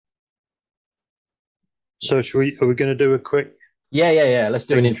So should we? Are we going to do a quick Yeah. Let's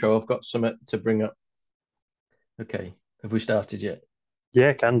do an thing? intro. I've got something to bring up. Okay. Have we started yet?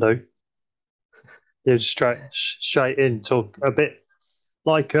 Yeah, can do. Yeah, just straight in. Talk a bit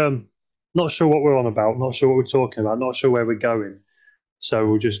like not sure what we're on about. Not sure what we're talking about. Not sure where we're going. So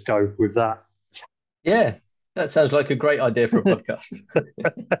we'll just go with that. Yeah. That sounds like a great idea for a podcast.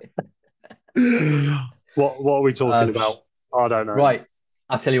 What are we talking Um, about? I don't know. right.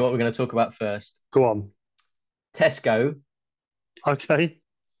 I'll tell you what we're going to talk about first. Go on. Tesco Okay.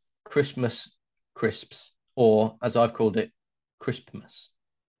 Christmas crisps, or as I've called it, Crispmas.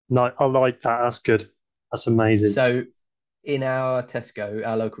 No, I like that. That's good. That's amazing. So in our Tesco,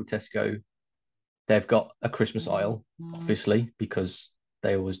 our local Tesco, they've got a Christmas aisle, obviously, because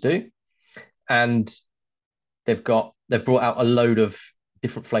they always do. And they've brought out a load of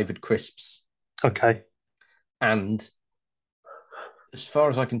different flavored crisps. Okay. And as far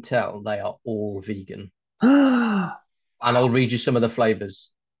as I can tell, they are all vegan. And I'll read you some of the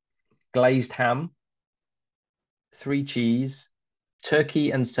flavors: glazed ham, three cheese, turkey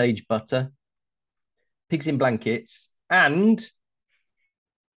and sage butter, pigs in blankets, and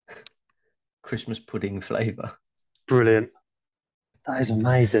Christmas pudding flavor. Brilliant. That is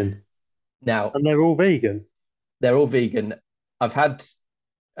amazing. Now, And they're all vegan. they're all vegan. I've had,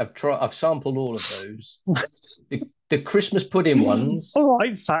 I've sampled all of those. The Christmas pudding ones, All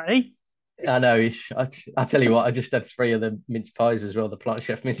right, fatty. I know. I tell you what, I just had three of the mince pies as well, the Plant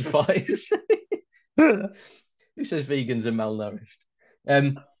Chef mince pies. Who says vegans are malnourished?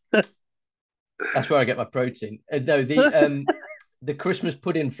 Um, that's where I get my protein. No, the Christmas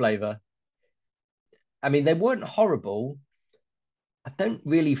pudding flavor. I mean, they weren't horrible. I don't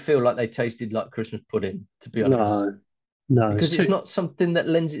really feel like they tasted like Christmas pudding, to be honest, No, no, it's because it's too, not something that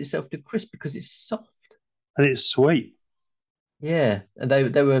lends itself to crisp because it's soft. and it's sweet. Yeah, and they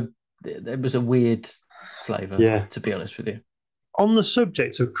were there was a weird flavor, Yeah. to be honest with you. On the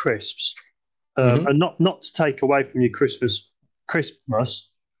subject of crisps, Hmm. and not to take away from your Christmas, Yeah,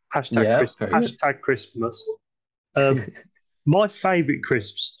 very good. hashtag Christmas. Um, my favourite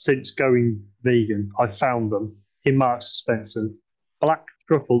crisps since going vegan, I found them in Marks and Spencer: black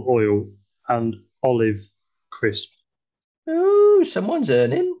truffle oil and olive crisp. Oh, someone's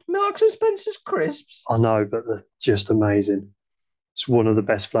earning Marks and Spencer's crisps. I know, but they're just amazing. It's one of the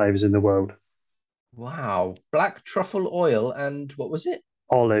best flavours in the world. Wow, black truffle oil and what was it?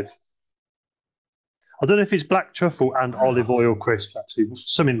 Olive. I don't know if it's black truffle and olive Wow. oil crisp, actually,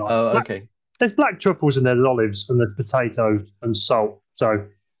 something like Oh, black. okay. There's black truffles and there's olives and there's potatoes and salt. So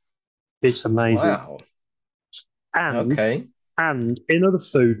it's amazing. Wow. And Okay. and in other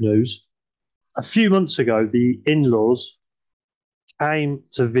food news, a few months ago, the in-laws came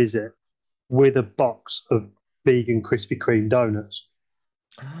to visit with a box of vegan Krispy Kreme donuts,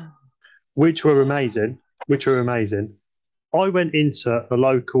 which were amazing. Which were amazing. I went into the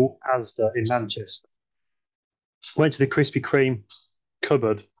local Asda in Manchester, went to the Krispy Kreme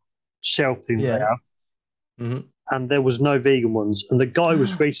cupboard, shelved in Yeah. there, Hmm. and there was no vegan ones. And the guy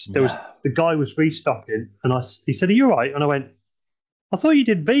was No. the guy was restocking, and he said, "Are you right?" And I went, "I thought you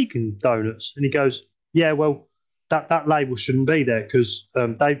did vegan donuts." And he goes, "Yeah, well, that label shouldn't be there because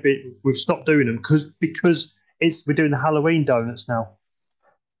we've stopped doing them because it's we're doing the Halloween donuts now."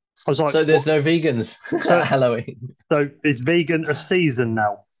 I was like, So "What?" there's no vegans So at Halloween. so it's vegan a season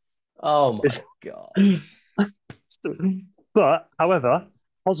now. Oh my It's, God. but however,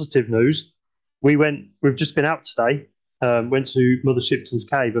 positive news. We've just been out today. Went to Mother Shipton's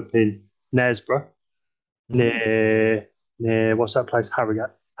Cave up in Knaresborough, Mm, near what's that place?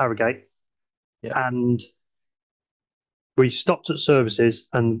 Harrogate. yeah. And we stopped at services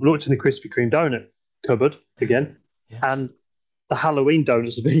and looked in the Krispy Kreme donut cupboard again, Yeah. and the Halloween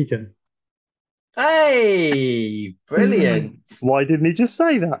donuts are vegan. Hey, brilliant. Why didn't he just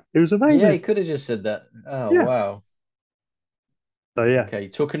say that? It was Yeah, amazing. he could have just said that. Oh, Yeah. wow. So yeah, Okay,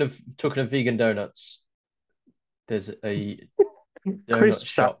 talking of vegan donuts, there's a donut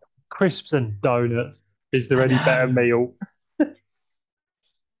crisps shop. crisps and donuts. Is there I any better know. meal?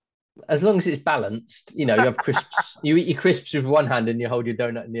 As long as it's balanced, you have crisps. You eat your crisps with one hand and you hold your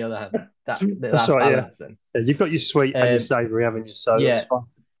donut in the other hand. That's That's right. Yeah. balanced then. Yeah, you've got your sweet and your Um, savoury, haven't you? So that's yeah, fine.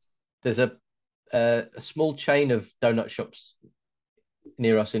 there's a small chain of donut shops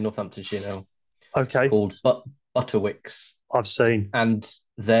near us in Northamptonshire now Okay, called Butterwicks, I've seen. and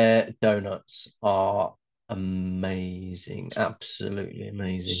their donuts are amazing, absolutely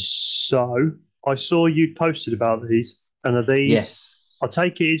amazing. So I saw you posted about these, and are these? Yes. I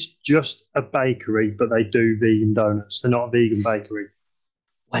take it it's just a bakery, but they do vegan donuts. They're not a vegan bakery.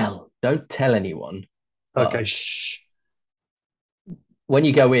 Well, don't tell anyone, Okay, but shh. when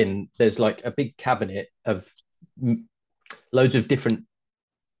you go in, there's like a big cabinet of loads of different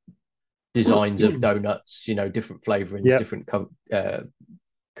designs of donuts, different flavorings, different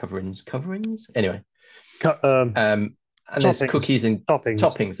coverings. Anyway, and there's cookies and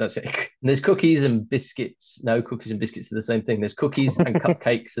toppings. That's it. And there's cookies and biscuits. No, cookies and biscuits are the same thing. There's cookies and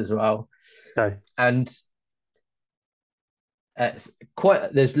cupcakes as well. Okay. And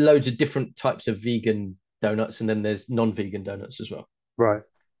there's loads of different types of vegan donuts, and then there's non-vegan donuts as well. Right.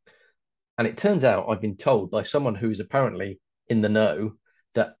 And it turns out I've been told by someone who's apparently in the know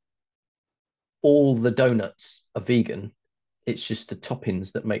that all the donuts are vegan. It's just the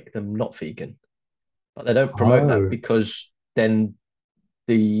toppings that make them not vegan. But they don't promote that because then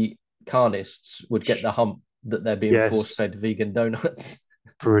the carnists would get the hump that they're being force-fed vegan donuts.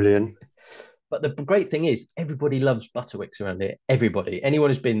 Brilliant. But the great thing is, everybody loves Butterwicks around here. Everybody. Anyone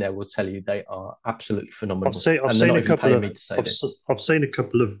who's been there will tell you they are absolutely phenomenal. I've seen a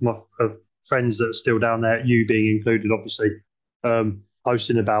couple of my friends that are still down there, you being included, obviously,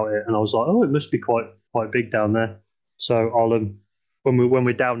 posting about it, and I was like, oh, it must be quite big down there. So I'll when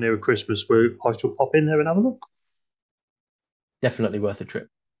we're down near Christmas, I shall pop in there and have a look. Definitely worth a trip.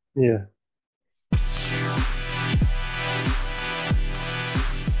 Yeah.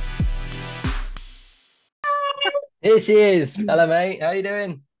 Here she is. Hello, mate. How you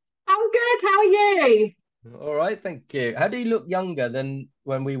doing? I'm good. How are you? All right, thank you. How do you look younger than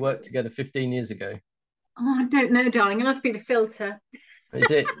when we worked together 15 years ago? Oh, I don't know, darling. It must be the filter.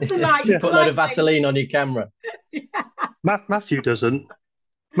 Is it? You put a load of Vaseline on your camera. Yeah. Matthew doesn't.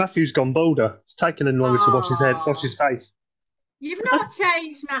 Matthew's gone bolder. It's taken him longer to wash his head, wash his face. You've not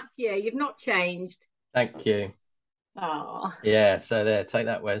changed, Matthew. You've not changed. Thank you. Oh. Yeah, so there, take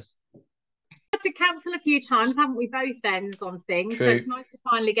that, Wes. Had to cancel a few times, haven't we, both ends on things? True. So it's nice to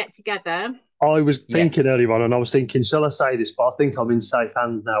finally get together. I was thinking earlier on, and I was thinking, shall I say this? But I think I'm in safe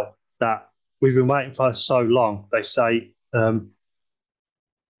hands now that we've been waiting for so long. They say, what's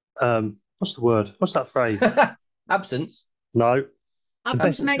the word? What's that phrase? Absence. No.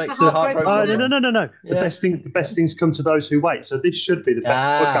 Absence makes the heart grow fonder. No. Yeah. The best things come to those who wait. So this should be the best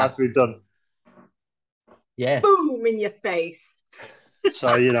podcast we've done. Yes. Boom in your face.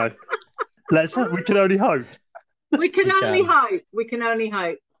 So we can only hope. We can only hope. We can only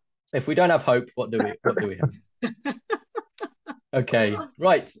hope. If we don't have hope, what do we have? Okay,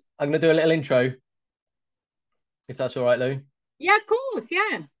 right. I'm going to do a little intro, if that's all right, Lou. Yeah, of course.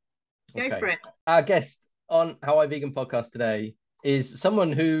 Yeah. Go for it. Our guest on How I Vegan podcast today is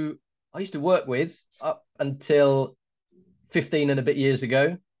someone who I used to work with up until 15 and a bit years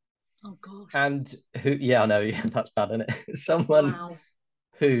ago. Oh, gosh. And who, I know, that's bad, isn't it? Someone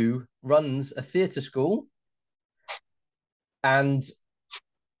who runs a theatre school and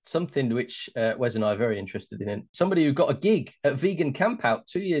something which Wes and I are very interested in. Somebody who got a gig at Vegan Camp Out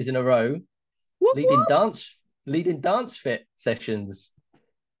 2 years in a row, leading dance fit sessions.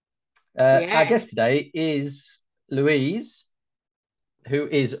 Our guest today is Louise, who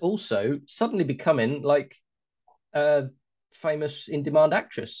is also suddenly becoming like a famous in-demand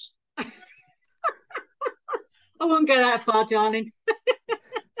actress. I won't go that far, darling.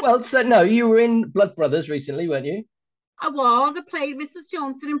 Well, so no, you were in Blood Brothers recently, weren't you? I was. I played Mrs.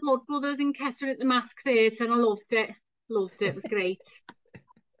 Johnson in Blood Brothers in Kettering at the Mask Theatre, and I loved it. Loved it. It was great.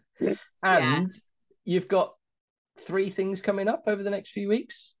 And you've got 3 things coming up over the next few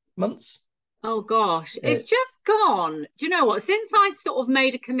weeks, months. Oh, gosh. It's just gone. Do you know what? Since I sort of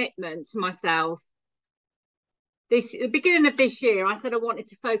made a commitment to myself, the beginning of this year, I said I wanted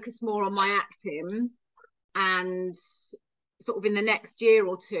to focus more on my acting and sort of in the next year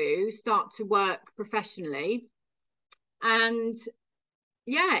or two, start to work professionally. And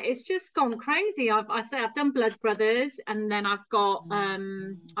it's just gone crazy. I've done Blood Brothers, and then I've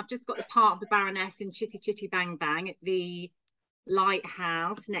just got the part of the Baroness in Chitty Chitty Bang Bang at the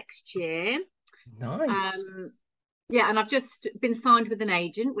Lighthouse next year. Nice. And I've just been signed with an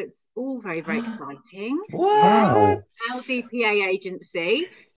agent, which is all very, very exciting. Wow. LDPA agency,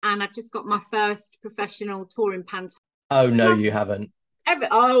 and I've just got my first professional touring panto. Oh no, you haven't.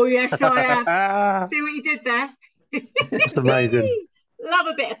 Oh yes, I have. See what you did there? It's amazing. Love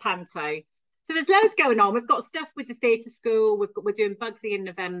a bit of panto. So there's loads going on. We've got stuff with the theatre school. We're doing Bugsy in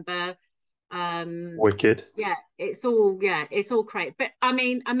November. Wicked. Yeah, it's all great. But I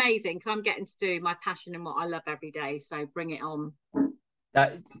mean, amazing, because I'm getting to do my passion and what I love every day. So bring it on.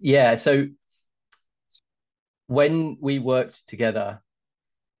 So when we worked together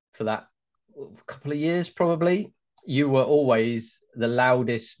for that couple of years, probably, you were always the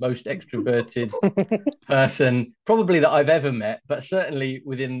loudest, most extroverted person probably that I've ever met, but certainly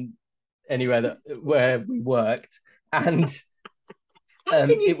within anywhere where we worked. And How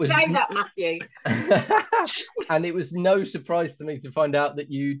can you it was say that, Matthew? and it was no surprise to me to find out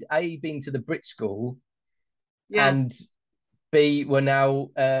that you'd A, been to the Brit School, and B, were now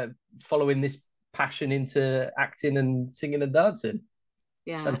following this passion into acting and singing and dancing.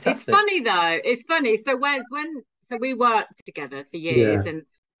 Yeah, Fantastic. it's funny though. It's funny. So we worked together for years, and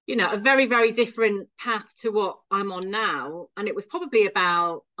a very, very different path to what I'm on now. And it was probably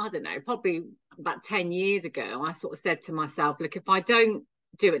about, I don't know, probably about 10 years ago, I sort of said to myself, look, if I don't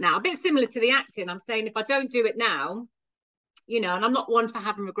do it now, a bit similar to the acting, I'm saying if I don't do it now, and I'm not one for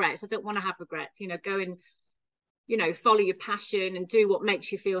having regrets. I don't want to have regrets, go and, follow your passion and do what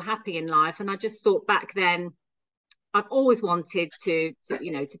makes you feel happy in life. And I just thought back then, I've always wanted to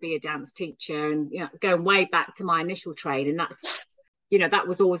be a dance teacher, and going way back to my initial training, that's that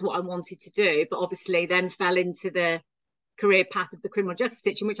was always what I wanted to do. But obviously then fell into the career path of the criminal justice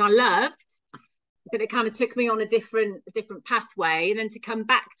teaching, which I loved, but it kind of took me on a different pathway. And then to come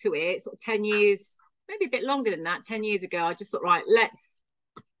back to it sort of 10 years, maybe a bit longer than that, 10 years ago, I just thought, right,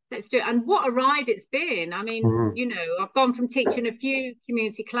 let's do it. And what a ride it's been. I mean, I've gone from teaching a few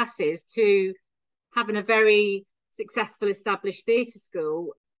community classes to having a very successful established theatre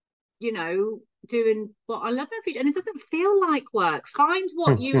school, doing what I love every day. And it doesn't feel like work. Find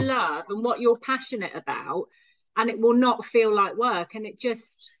what you love and what you're passionate about, and it will not feel like work. And it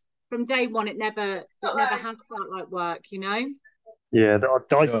just, from day one, it never has felt like work, Yeah,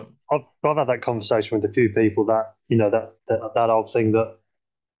 I've had that conversation with a few people that, that old thing that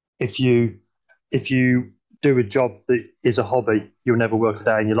if you do a job that is a hobby, you'll never work a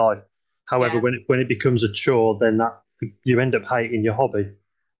day in your life. However, when it becomes a chore, then that you end up hating your hobby.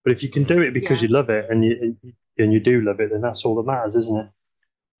 But if you can do it because you love it and you do love it, then that's all that matters, isn't it?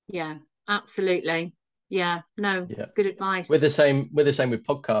 Yeah, absolutely. Yeah, no, good advice. We're the same with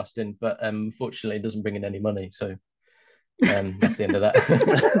podcasting, but unfortunately, it doesn't bring in any money. So that's the end of that.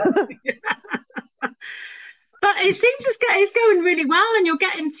 But it seems it's going really well, and you're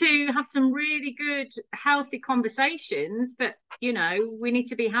getting to have some really good, healthy conversations that we need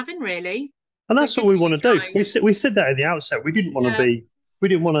to be having, really. And that's all we want to do. We said that at the outset. We didn't want to be. We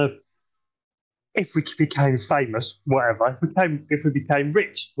didn't want to. If we became famous, whatever. If we became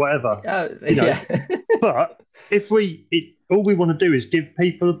rich, whatever. But all we want to do is give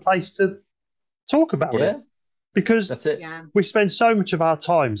people a place to talk about it, because that's it. We spend so much of our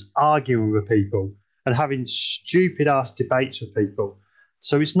times arguing with people and having stupid ass debates with people.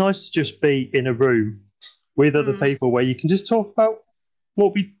 So it's nice to just be in a room with other people where you can just talk about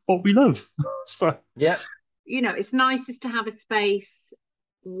what we love. So it's nice just to have a space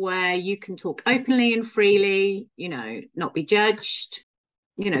where you can talk openly and freely, not be judged,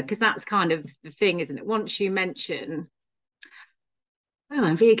 because that's kind of the thing, isn't it? Once you mention, oh,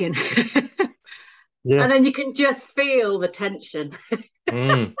 I'm vegan, and then you can just feel the tension.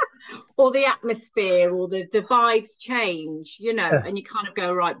 Or the atmosphere, or the vibes change, and you kind of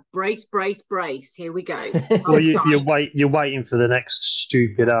go, right, brace, here we go. Well, you're waiting for the next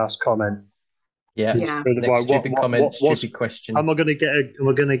stupid ass comment. Stupid comment, stupid question. Am I going to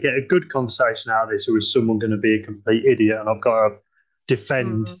get a good conversation out of this, or is someone going to be a complete idiot and I've got to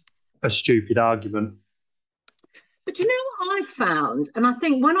defend a stupid argument? But you know what I found, and I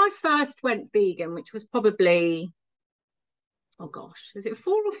think when I first went vegan, which was probably, oh gosh, is it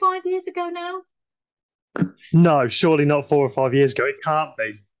 4 or 5 years ago now? No, surely not 4 or 5 years ago. It can't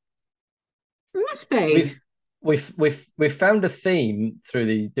be. It must be. We've found a theme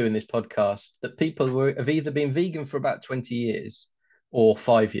through doing this podcast that people have either been vegan for about 20 years or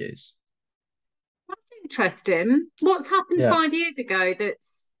 5 years. That's interesting. What's happened 5 years ago?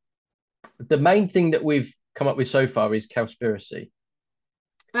 That's the main thing that we've come up with so far is Cowspiracy.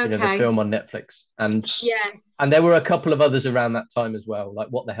 Okay. The film on Netflix, and there were a couple of others around that time as well, like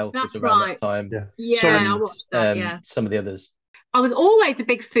What the Health was around that time. I watched that. Some of the others. I was always a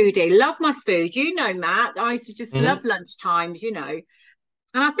big foodie. Love my food, Matt. I used to just love lunch times, And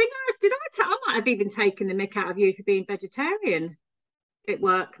I think I might have even taken the mick out of you for being vegetarian at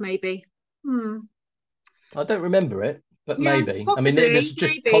work, maybe. I don't remember it, but maybe. Possibly, I mean, it was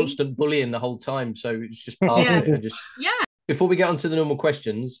just constant bullying the whole time, so it's just part of it. Before we get on to the normal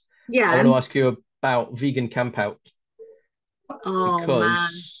questions, I want to ask you about Vegan Camp Out.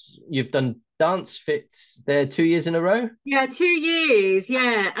 Because you've done Dance Fit there 2 years in a row? Yeah, 2 years,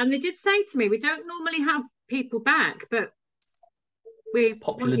 and they did say to me, we don't normally have people back, but we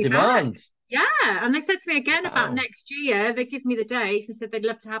popular demand. Back. Yeah, and they said to me again about next year. They give me the dates and said they'd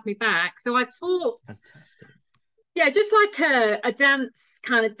love to have me back. So I taught, fantastic. Yeah, just like a dance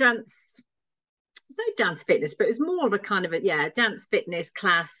kind of dance. It's no dance fitness, but it was more of a kind of dance fitness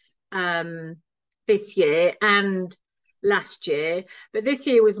class this year. And last year, but this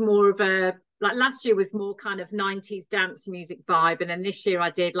year was more of a, like last year was more kind of 90s dance music vibe, and then this year I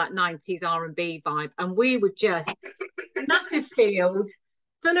did like 90s R&B vibe, and we were just a massive field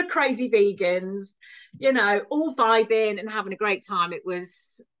full of crazy vegans, you know, all vibing and having a great time. It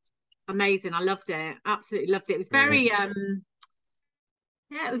was amazing. I loved it. Absolutely loved it. It was very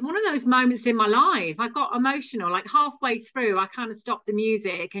yeah, it was one of those moments in my life. I got emotional. Like halfway through, I kind of stopped the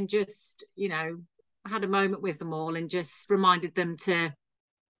music and just, you know, I had a moment with them all and just reminded them to,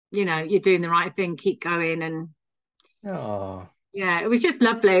 you know, you're doing the right thing, keep going. And Oh, yeah, it was just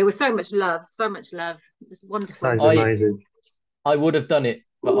lovely. It was so much love, so much love. It was wonderful. That's I amazing. I would have done it,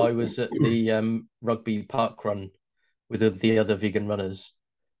 but I was at the rugby park run with the other vegan runners.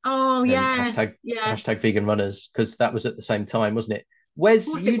 Oh yeah, Hashtag yeah. hashtag vegan runners, because that was at the same time, wasn't it? Of Wes,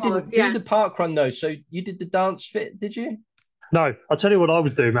 course you it was, didn't do yeah. the park run though, so you did the dance fit, did you? No, I'll tell you what I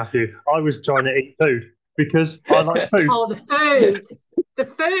would do, Matthew. I was trying to eat food because I like food. Oh, the food. The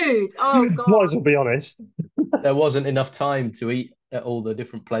food. Oh Might God. as well be honest. There wasn't enough time to eat at all the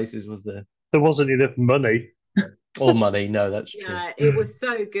different places, was there? There wasn't enough money. Or money, no, that's true. Yeah, it was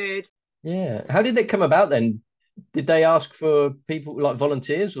so good. Yeah. How did it come about then? Did they ask for people like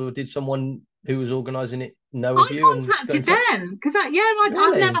volunteers, or did someone who was organising it know of I you and contacted got in touch? them because I've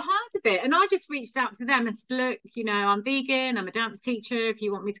Really? never heard of it, and I just reached out to them and said, look, you know, I'm vegan, I'm a dance teacher. If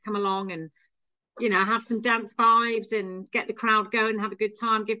you want me to come along and, you know, have some dance vibes and get the crowd going, have a good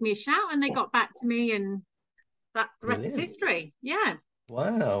time, give me a shout. And they got back to me, and that the rest is Brilliant. history. Yeah.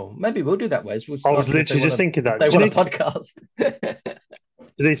 Wow. Maybe we'll do that, Wes. We'll I was ask them if they literally just wanna- thinking that. They Do you want a need- podcast.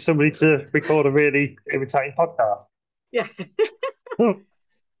 You need somebody to record a really irritating podcast. Yeah. But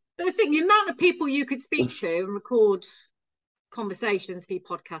I think the amount of people you could speak to and record conversations for your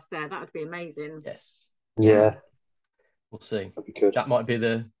podcast there, that would be amazing. Yes. Yeah, We'll see. that'd be good. That might be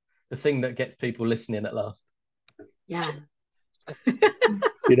the thing that gets people listening at last. Yeah.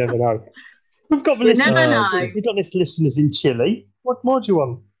 You never know. We've got You never know. We've got this listeners in Chile. What more do you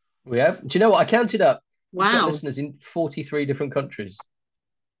want? We have. Do you know what? I counted up. We've got Wow. listeners in 43 different countries.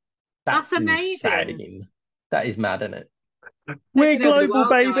 That's amazing. insane. That is mad, isn't it? We're Taking over the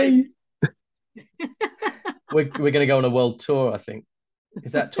global, world, baby. We're going to go on a world tour, I think.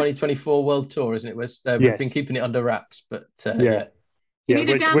 Is that 2024 world tour, isn't it? We've been Yes. keeping it under wraps, but Yeah. You need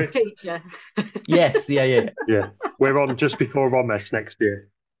a dance we're, teacher. yes, yeah. we're on just before Romesh next year.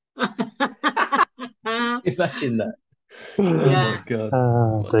 Imagine that. Yeah. Oh my God.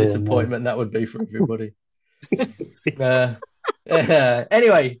 Ah, What a disappointment that would be for everybody.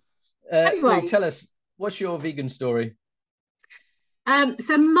 Anyway, well, tell us, what's your vegan story?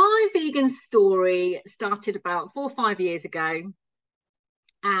 So my vegan story started about 4 or 5 years ago,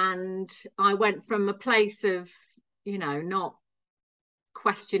 and I went from a place of, you know, not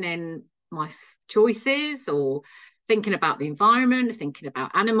questioning my choices or thinking about the environment, thinking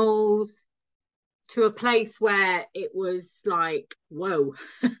about animals, to a place where it was like, whoa,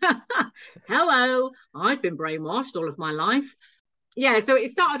 hello, I've been brainwashed all of my life. Yeah, so it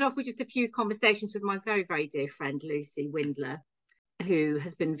started off with just a few conversations with my very, very dear friend, Lucy Windler, who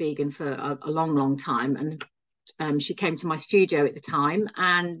has been vegan for a long, long time. And she came to my studio at the time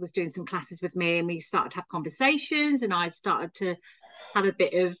and was doing some classes with me, and we started to have conversations, and I started to have a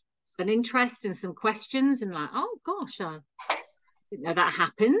bit of an interest and some questions, and like, oh gosh, I didn't know that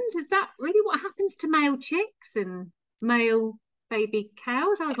happens. Is that really what happens to male chicks and male baby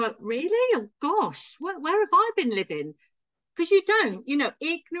cows? I was like, really? Oh gosh, where have I been living? Because you don't, you know,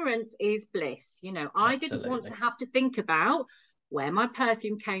 ignorance is bliss. You know, I didn't want to have to think about where my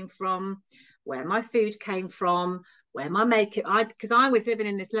perfume came from, where my food came from, where my makeup, because I was living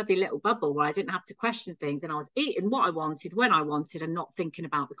in this lovely little bubble where I didn't have to question things, and I was eating what I wanted when I wanted and not thinking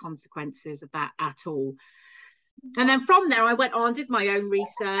about the consequences of that at all. And then from there, I went on, did my own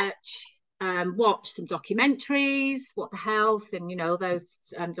research, watched some documentaries, What the Health, and, you know, those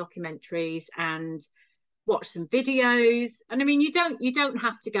documentaries, and watched some videos. And I mean, you don't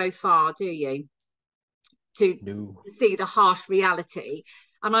have to go far, do you, to see the harsh reality?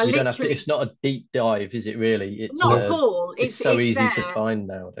 And I don't have to, it's not a deep dive, is it really? It's not at all. It's so easy to find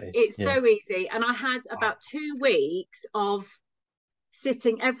nowadays. It's so easy. And I had about 2 weeks of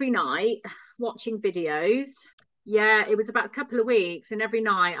sitting every night watching videos. Yeah, it was about a couple of weeks, and every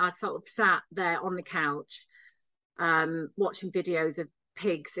night I sort of sat there on the couch watching videos of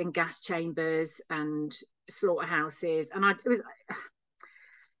pigs in gas chambers and slaughterhouses. And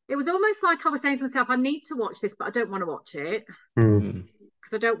it was almost like I was saying to myself, I need to watch this, but I don't want to watch it.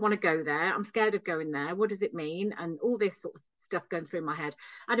 Because I don't want to go there. I'm scared of going there. What does it mean? And all this sort of stuff going through my head.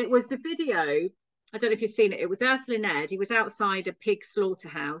 And it was the video, I don't know if you've seen it, it was Earthlyn Ed. He was outside a pig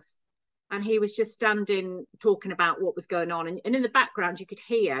slaughterhouse, and he was just standing talking about what was going on, and in the background you could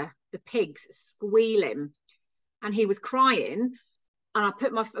hear the pigs squealing, and he was crying. And I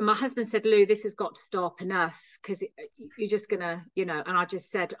put my husband said, Lou, this has got to stop, enough, because you're just gonna, and I just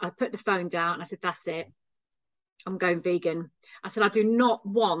said, I put the phone down and I said, that's it, I'm going vegan. I said, I do not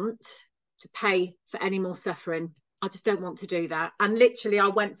want to pay for any more suffering. I just don't want to do that. And literally I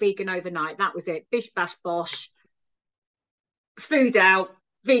went vegan overnight. That was it. Bish bash bosh, food out,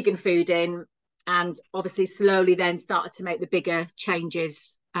 vegan food in, and obviously slowly then started to make the bigger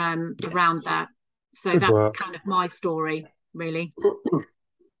changes around that. So that's kind of my story, really.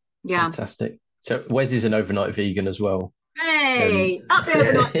 Yeah. Fantastic. So Wes is an overnight vegan as well. Hey, up the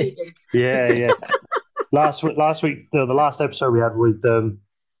overnight vegans. Yeah. Last week, the last episode we had with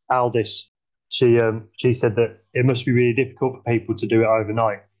Aldis, she said that it must be really difficult for people to do it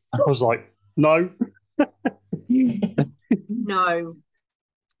overnight. And I was like, no. No.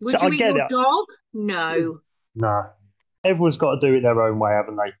 Would you eat your dog? No. Nah. Everyone's got to do it their own way,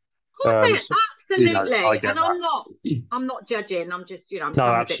 haven't they? Absolutely. And I'm not judging. I'm just, I'm no,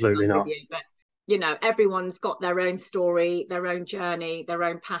 absolutely not. With you, but everyone's got their own story, their own journey, their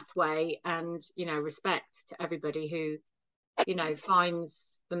own pathway, and respect to everybody who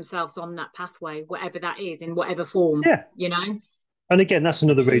finds themselves on that pathway, whatever that is, in whatever form. And again, that's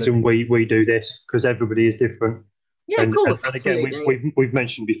another reason we do this, because everybody is different. Yeah, of course. And again, we've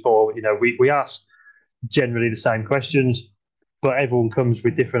mentioned before, we ask generally the same questions, but everyone comes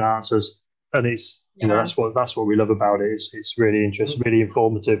with different answers, and it's that's what we love about it. It's really interesting, really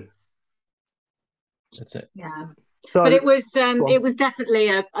informative. That's it. Yeah. So, but it was definitely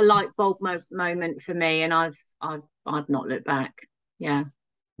a light bulb moment for me, and I've not looked back. Yeah.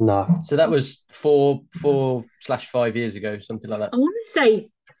 No. So that was 4/5 years ago, something like that. I want to say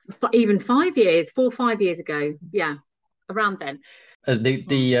even 5 years, 4 or 5 years ago. Yeah, around then.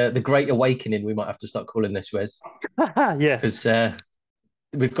 The Great Awakening, we might have to start calling this, Wes. Yeah. Because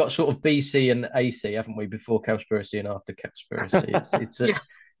we've got sort of BC and AC, haven't we? Before Cowspiracy and after Cowspiracy.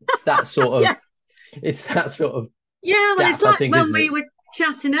 It's that sort of. It's that sort of. Yeah, well, it's like when we were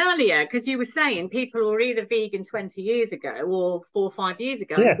chatting earlier, because you were saying people were either vegan 20 years ago or 4 or 5 years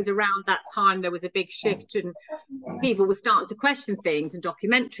ago. Yeah. It was around that time there was a big shift, and people were starting to question things, and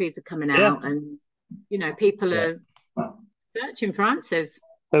documentaries are coming out, and people are searching for answers.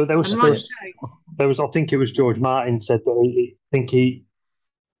 There was I think it was George Martin said that I think he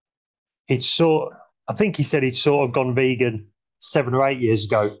said he'd sort of gone vegan 7 or 8 years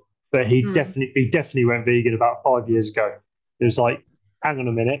ago, but he definitely went vegan about 5 years ago. It was like, hang on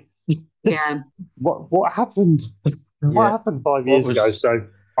a minute. Yeah. What happened? What happened 5 years ago? So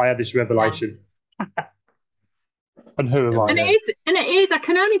I had this revelation. Yeah. And who am I? And it is. I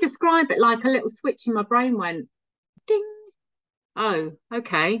can only describe it like a little switch in my brain went ding. Oh,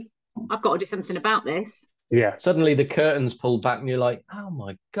 okay. I've got to do something about this. Yeah. Suddenly the curtains pulled back, and you're like, oh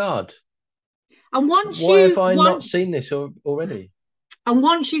my God. And why have I not seen this already? And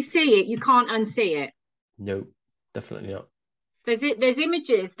once you see it, you can't unsee it. No, definitely not. There's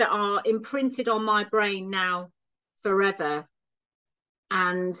images that are imprinted on my brain now forever,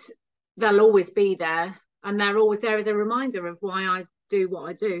 and they'll always be there, and they're always there as a reminder of why I do what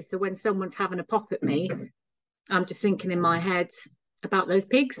I do. So when someone's having a pop at me, I'm just thinking in my head about those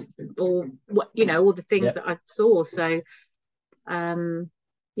pigs, or all the things that I saw. So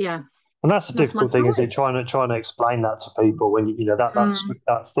yeah. And that's the difficult thing, is it trying to explain that to people when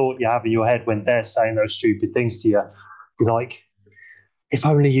that thought you have in your head when they're saying those stupid things to you. You're like, if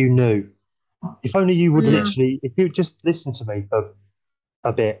only you knew. If only you would literally, if you just listen to me for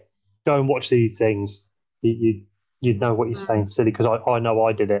a bit, go and watch these things, you'd know what you're saying, silly, because I know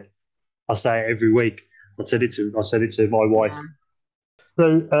I did it. I say it every week. I said it to my wife. Yeah.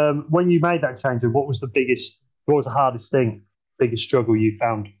 So when you made that change, what was the hardest thing, biggest struggle you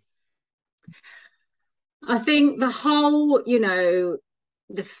found? I think the whole, the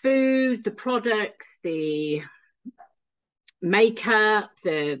food, the products, the makeup,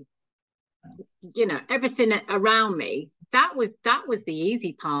 everything around me, that was the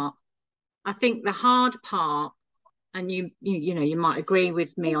easy part. I think the hard part, and you might agree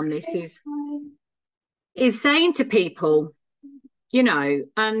with me on this, is saying to people,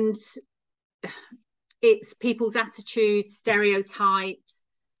 and it's people's attitudes, stereotypes,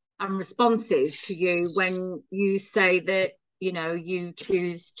 and responses to you when you say that you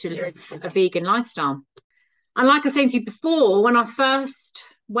choose to live a vegan lifestyle. And like I was saying to you before, when I first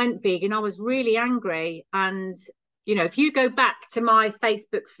went vegan, I was really angry. And if you go back to my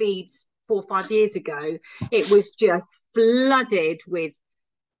Facebook feeds 4 or 5 years ago, it was just flooded with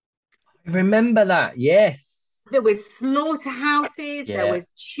I remember that. Yes. There was slaughterhouses, there Yeah.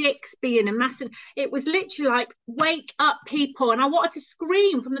 was chicks being massive. It was literally like, wake up, people. And I wanted to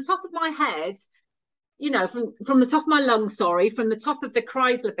scream from the top of my head, from the top of my lungs, sorry, from the top of the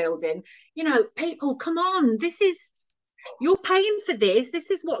Chrysler building, people, come on, you're paying for this.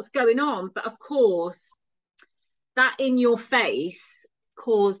 This is what's going on. But of course, that in your face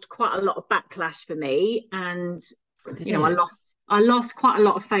caused quite a lot of backlash for me. And I lost quite a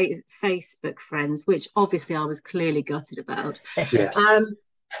lot of Facebook friends, which obviously I was clearly gutted about. Yes.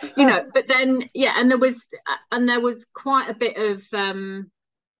 But then, and there was quite a bit of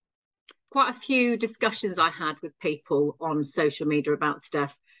quite a few discussions I had with people on social media about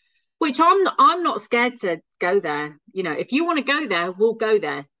stuff, which I'm not scared to go there. If you want to go there, we'll go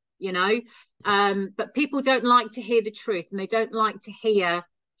there. But people don't like to hear the truth, and they don't like to hear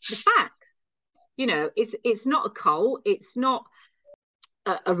the facts. It's not a cult, it's not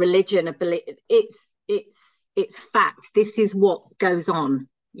a religion, a belief. It's fact. This is what goes on.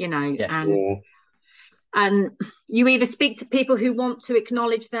 Yes. And you either speak to people who want to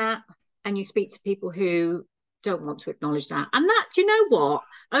acknowledge that, and you speak to people who don't want to acknowledge that. And that, do you know what?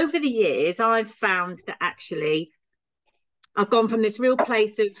 Over the years, I've found that actually I've gone from this real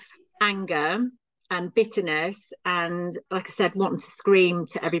place of anger and bitterness and, like I said, wanting to scream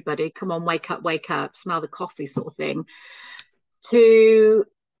to everybody, come on, wake up, smell the coffee sort of thing, to,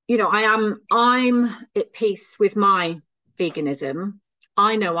 I'm at peace with my veganism.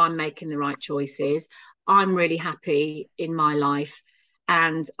 I know I'm making the right choices. I'm really happy in my life,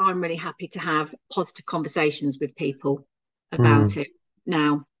 and I'm really happy to have positive conversations with people about it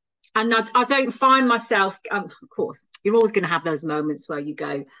now. And I don't find myself, of course, you're always going to have those moments where you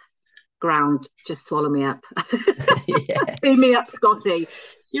go, ground, just swallow me up. Yes. Feed me up, Scotty.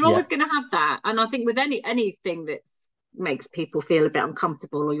 You're always going to have that. And I think with anything that makes people feel a bit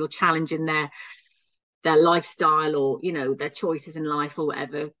uncomfortable, or you're challenging their lifestyle, or their choices in life, or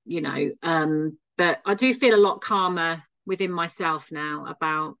whatever, but I do feel a lot calmer within myself now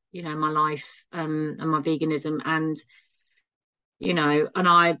about my life and my veganism, and and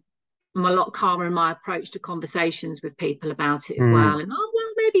I'm a lot calmer in my approach to conversations with people about it as well. And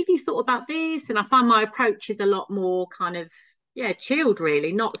maybe if you thought about this, and I find my approach is a lot more kind of chilled,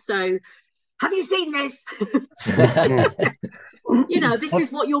 really, not so, have you seen this? This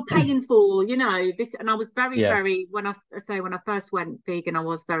is what you're paying for, this. And I was very, very, when I first went vegan, I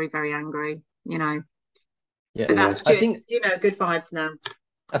was very, very angry, but that's just, I think, good vibes now.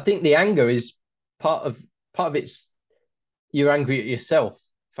 I think the anger is part of it's, you're angry at yourself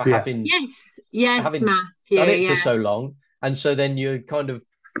for having Matt, done it for so long, and so then you're kind of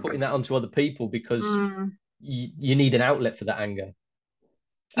putting that onto other people because you need an outlet for that anger.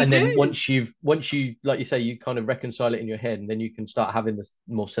 Then once you, like you say, you kind of reconcile it in your head, and then you can start having this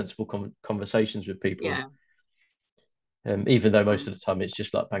more sensible conversations with people. Even though most of the time it's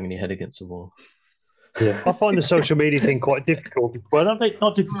just like banging your head against the wall. Yeah, I find the social media thing quite difficult. Well,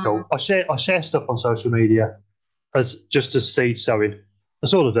 not difficult. I share stuff on social media as seed sowing.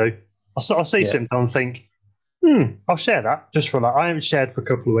 That's all I do. I see something and think, I'll share that just for that. I haven't shared for a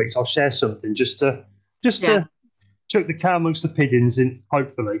couple of weeks. I'll share something just to chuck the cow amongst the pigeons in,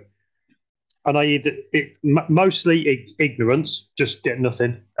 hopefully. And I mostly ignorance, just get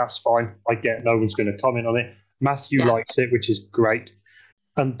nothing. That's fine. I get no one's going to comment on it. Matthew likes it, which is great.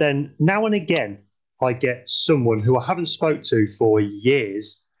 And then now and again, I get someone who I haven't spoke to for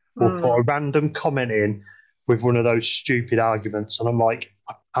years will put a random comment in with one of those stupid arguments, and I'm like,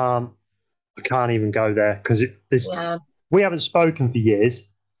 I can't even go there because we haven't spoken for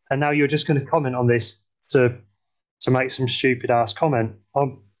years, and now you're just going to comment on this to make some stupid ass comment.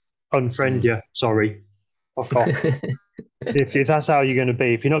 I'll unfriend you. Sorry, fuck off. If that's how you're going to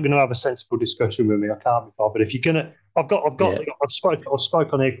be, if you're not going to have a sensible discussion with me, I can't be bothered. If you're going to, I've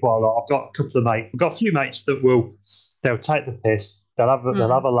spoke on here quite a lot. I've got a couple of mates. I've got a few mates that they'll take the piss. They'll have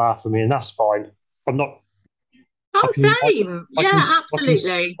a laugh at me, and that's fine. I'm not. Same.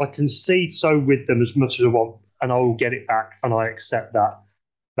 Absolutely. I concede so with them as much as I want, and I will get it back, and I accept that.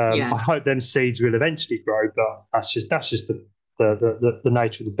 I hope them seeds will eventually grow, but that's just the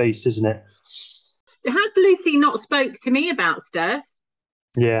nature of the beast, isn't it? Had Lucy not spoke to me about stuff,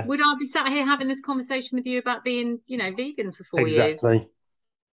 would I be sat here having this conversation with you about being, vegan for 4 years?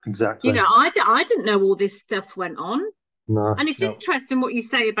 Exactly. I didn't know all this stuff went on. No. And it's interesting what you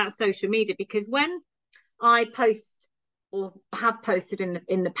say about social media, because when I post or have posted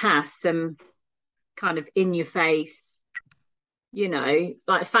in the past some kind of in your face,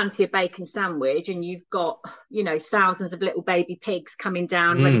 like fancy a bacon sandwich, and you've got, thousands of little baby pigs coming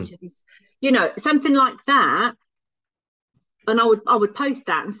down ready to be, something like that. and I would post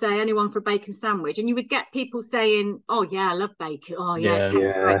that and say, anyone for a bacon sandwich, and you would get people saying, oh yeah, I love bacon, oh yeah, it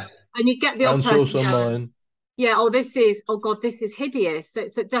tastes great, and you'd get the odd Brown sauce person on going, mine. yeah, oh god, this is hideous. So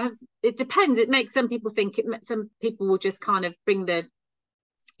it depends. It makes some people think some people will just kind of bring the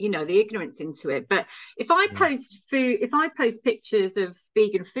ignorance into it. But if I post pictures of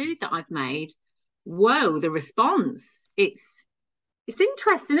vegan food that I've made, whoa, the response, it's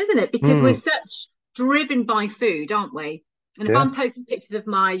interesting, isn't it? Because we're such driven by food, aren't we? And if I'm posting pictures of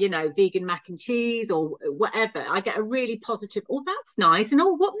my, vegan mac and cheese or whatever, I get a really positive, oh, that's nice. And,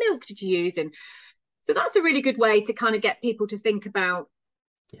 oh, what milk did you use? And so that's a really good way to kind of get people to think about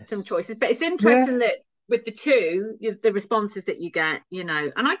some choices. But it's interesting that with the two, the responses that you get, and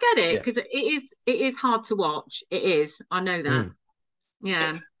I get it, because it is hard to watch. It is. I know that.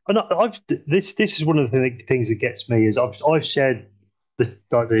 Yeah. And this is one of the things that gets me is I've shared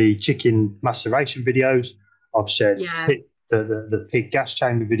the chicken maceration videos. I've shared the pig gas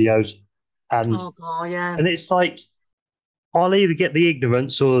chamber videos, and and it's like I'll either get the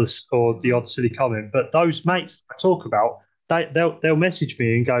ignorance or the odd silly comment. But those mates I talk about, they'll message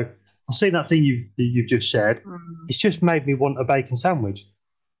me and go, "I've seen that thing you've just shared. It's just made me want a bacon sandwich."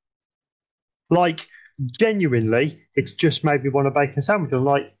 Like, genuinely, it's just made me want a bacon sandwich. I'm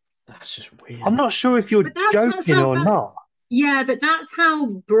like, that's just weird. I'm not sure if you're joking or not. Yeah, but that's how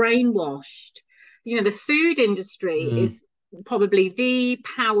brainwashed. The food industry is probably the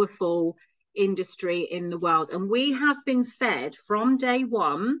powerful industry in the world, and we have been fed from day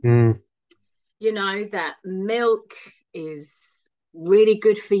one, that milk is really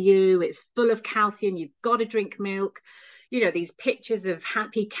good for you. It's full of calcium. You've got to drink milk. These pictures of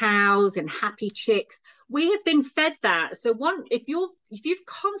happy cows and happy chicks. We have been fed that. So if you've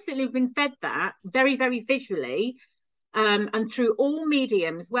constantly been fed that very, very visually, and through all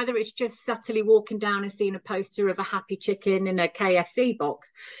mediums, whether it's just subtly walking down and seeing a poster of a happy chicken in a KFC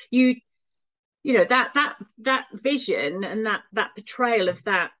box, that vision and that portrayal of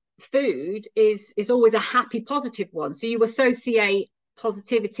that food is always a happy, positive one. So you associate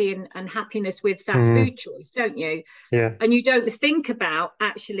positivity and happiness with that food choice, don't you? Yeah. And you don't think about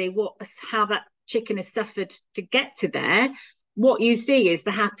actually how that chicken has suffered to get to there. What you see is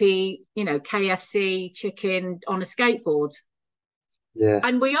the happy, KFC chicken on a skateboard. Yeah.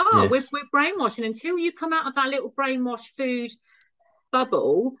 And we are, we're brainwashing. Until you come out of that little brainwashed food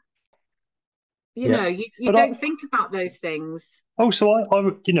bubble, you don't think about those things. Also,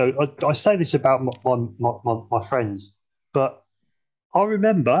 I say this about my friends, but I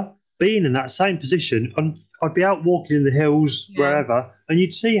remember being in that same position, and I'd be out walking in the hills, wherever, and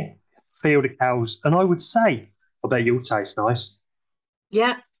you'd see a field of cows, and I would say, I bet you'll taste nice.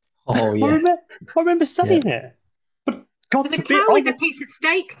 Yeah. Oh, yes. I remember saying it. But God forbid, a cow is a piece of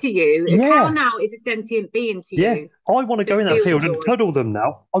steak to you. A cow now is a sentient being to you. I want to go in that field and cuddle them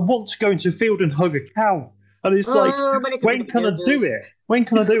now. I want to go into a field and hug a cow. And it's like, when can I do it? When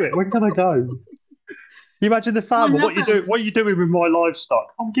can I do it? When can I go? You imagine the farmer, what are you doing with my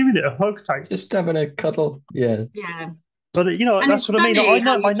livestock? I'm giving it a hug, thanks. Just having a cuddle. Yeah. Yeah. But that's what I mean.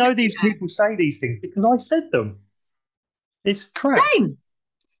 I know these people say these things because I said them. It's crap. Same.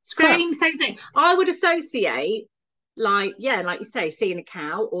 I would associate, like you say, seeing a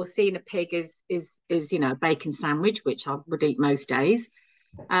cow or seeing a pig is a bacon sandwich, which I would eat most days.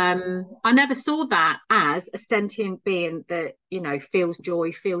 I never saw that as a sentient being that feels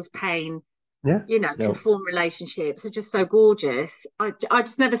joy, feels pain. Yeah. Can form relationships. Are just so gorgeous. I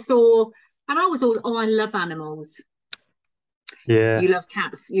just never saw, and I was always, I love animals. Yeah. You love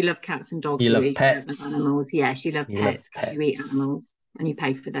cats. You love cats and dogs. You love pets. Love animals. Yes, you love pets because you eat animals and you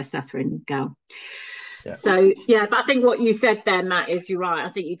pay for their suffering, girl. Yeah. So but I think what you said there, Matt, is you're right. I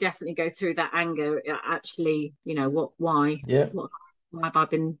think you definitely go through that anger. Actually, why? Yeah. Why have I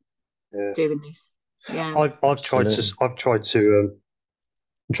been doing this? Yeah. I've tried to.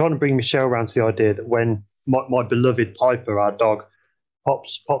 I'm trying to bring Michelle around to the idea that when my beloved Piper, our dog,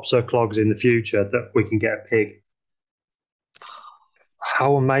 pops her clogs in the future, that we can get a pig.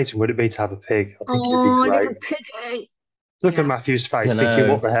 How amazing would it be to have a pig? I think it'd be great. Little piggy. Look at Matthew's face, thinking,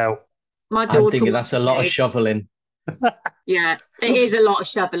 "What the hell?" My daughter. I'm thinking that's a lot of shoveling. Yeah, it is a lot of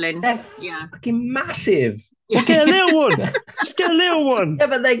shoveling. They're fucking massive. Well, get a little one. Just get a little one. Yeah,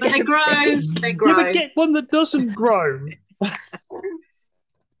 but they grow. They grow. Yeah, but get one that doesn't grow.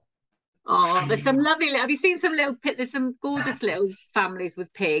 Oh, there's some lovely. Have you seen some little? There's some gorgeous little families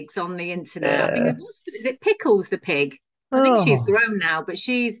with pigs on the internet. Yeah. I think is it Pickles the pig? I think she's grown now, but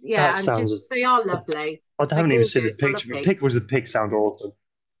she's they are lovely. I haven't even seen the picture, but Pickles the pig sound awesome.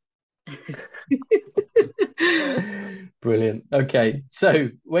 Brilliant. Okay, so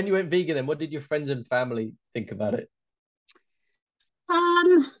when you went vegan, then what did your friends and family think about it?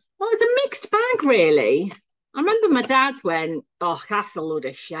 Well, it's a mixed bag, really. I remember my dad went, "Oh, that's a load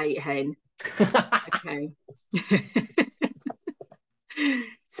of shite, hen." Okay.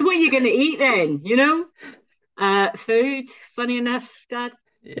 So what are you going to eat then? Food. Funny enough, Dad.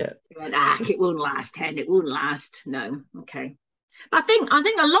 Yeah. He went, it won't last, hen. It won't last. No. Okay. I think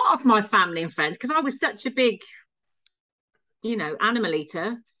a lot of my family and friends, because I was such a big, animal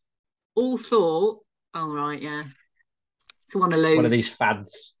eater, all thought, "Oh right, yeah, it's one of One of those, these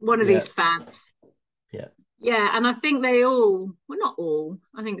fads. one of Yeah. these fads." Yeah. Yeah, and I think they all, well, not all.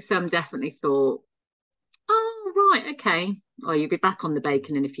 I think some definitely thought, "Oh right, okay. Oh, you'll be back on the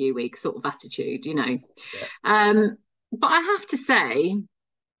bacon in a few weeks," sort of attitude. Yeah. But I have to say,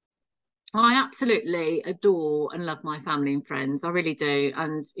 I absolutely adore and love my family and friends. I really do,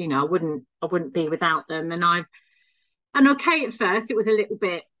 and I wouldn't be without them. And okay, at first it was a little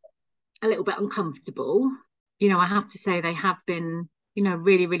bit uncomfortable. I have to say they have been,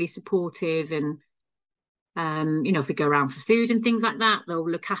 really, really supportive, and if we go around for food and things like that, they'll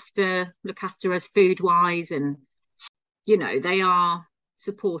look after us food wise, and they are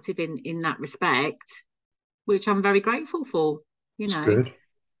supportive in that respect, which I'm very grateful for. It's good.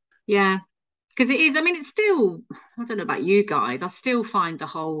 Yeah, because it is. I mean, it's still. I don't know about you guys. I still find the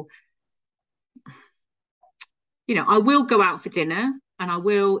whole. I will go out for dinner and I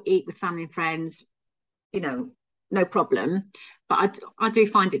will eat with family and friends. No problem. But I do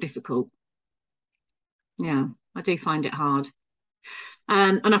find it difficult. Yeah, I do find it hard.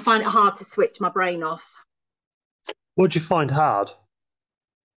 And I find it hard to switch my brain off. What do you find hard?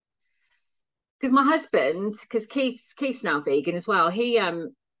 Because my husband, because Keith's now vegan as well,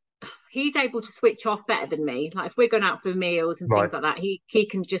 he's able to switch off better than me. Like if we're going out for meals and things like that, he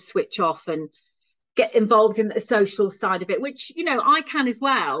can just switch off and get involved in the social side of it, which I can as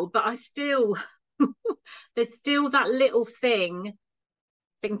well, but I still there's still that little thing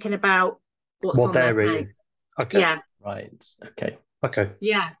thinking about what's what on they're their plate. eating. Okay. Yeah. Right. Okay. Okay.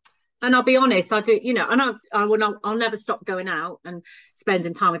 Yeah. And I'll be honest, I do, and I'll never stop going out and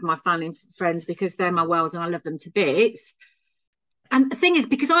spending time with my family and friends because they're my worlds and I love them to bits. And the thing is,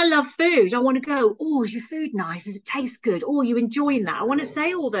 because I love food, I want to go, "Oh, is your food nice? Does it taste good? Oh, are you enjoying that?" I want to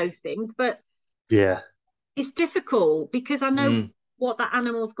say all those things, but yeah, it's difficult because I know what that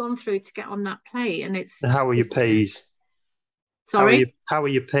animal's gone through to get on that plate, and it's. How are your peas? Sorry. How are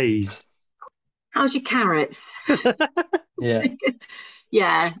your peas? How's your carrots? Yeah.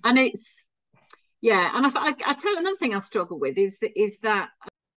 Yeah, and and I tell another thing I struggle with is the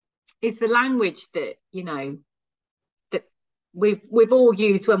language that that we've all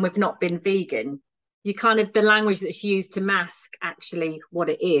used when we've not been vegan. You kind of the language that's used to mask actually what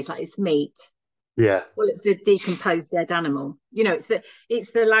it is, like it's meat. Yeah. Well, it's a decomposed dead animal. It's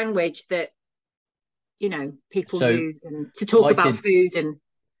the language that people use and to talk about food. And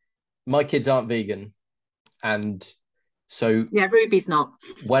my kids aren't vegan, and so yeah, Ruby's not.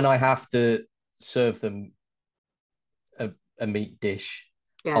 When I have to serve them a meat dish,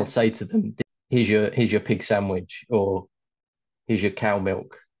 I'll say to them, here's your pig sandwich, or here's your cow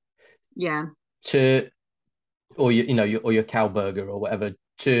milk. Yeah. Or your cow burger or whatever,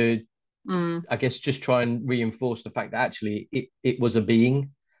 to I guess just try and reinforce the fact that actually it was a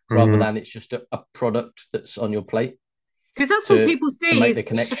being rather than it's just a product that's on your plate. Because that's what people see, make the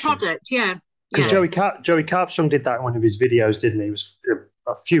connection. The product, yeah. Because Joey Carbstrong did that in one of his videos, didn't he? It was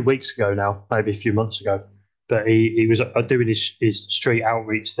a few weeks ago now, maybe a few months ago. But he was doing his street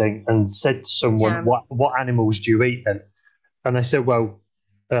outreach thing and said to someone, what animals do you eat then? And they said, well,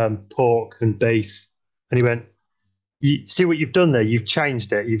 pork and beef. And he went, you see what you've done there? You've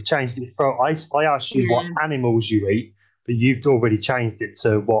changed it. You've changed it. I asked you what animals you eat, but you've already changed it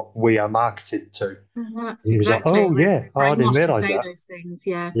to what we are marketed to. That's he was exactly like, oh, yeah, I didn't realise that. Those things.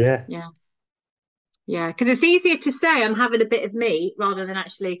 Yeah. Yeah. Yeah. Yeah, because it's easier to say I'm having a bit of meat rather than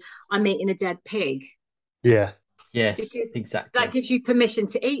actually I'm eating a dead pig. Yeah. Yes, because exactly. That gives you permission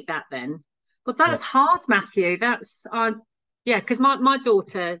to eat that then. But that's hard, Matthew. That's because my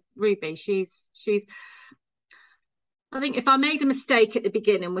daughter Ruby, she's I think if I made a mistake at the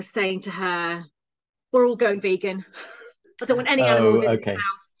beginning was saying to her, we're all going vegan. I don't want any animals in the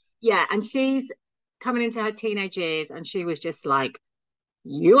house. Yeah, and she's coming into her teenage years and she was just like,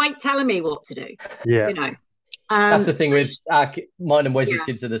 you ain't telling me what to do. Yeah. That's the thing with mine and Wes's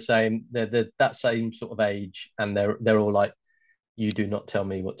kids are the same. They're that same sort of age, and they're all like, "You do not tell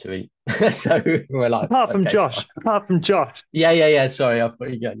me what to eat." So we're like, apart from Josh. Yeah. Sorry, I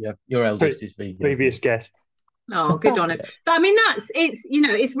forgot. Yeah, your eldest is vegan. Previous guest. Oh, good on it. But I mean,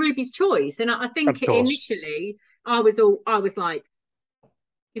 it's Ruby's choice, and I think initially I was like,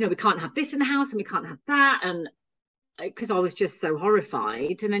 we can't have this in the house and we can't have that, and because I was just so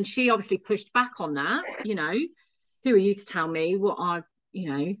horrified. And then she obviously pushed back on that, who are you to tell me what I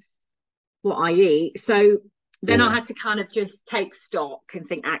eat? So then I had to kind of just take stock and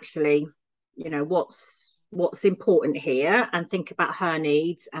think, actually, what's important here, and think about her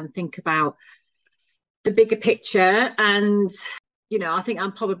needs and think about the bigger picture. And I think I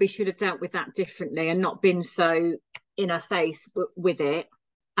probably should have dealt with that differently and not been so in her face with it.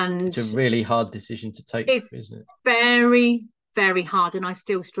 And it's a really hard decision to take, isn't it? Very, very hard, and I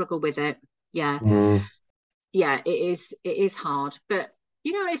still struggle with it. Yeah. Yeah, it is hard. But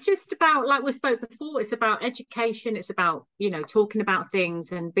it's just about, like we spoke before, it's about education, it's about talking about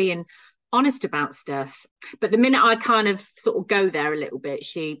things and being honest about stuff. But the minute I kind of sort of go there a little bit,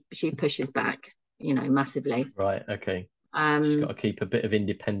 she pushes back, massively. Right. Okay. She's got to keep a bit of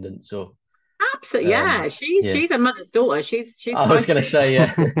independence, or absolutely. Yeah, she's a mother's daughter. She's I was going to say,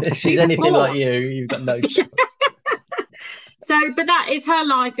 if she's anything like you've got no choice. So, but that is her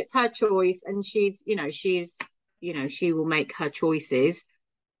life, it's her choice, and she will make her choices,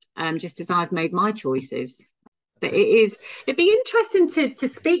 just as I've made my choices. But it'd be interesting to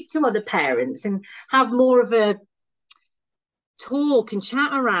speak to other parents and have more of a talk and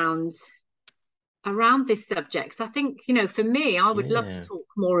chat around this subject. I think, for me, I would love to talk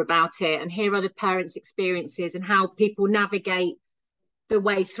more about it and hear other parents' experiences and how people navigate the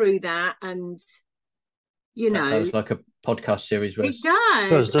way through that. And that sounds like a podcast series. It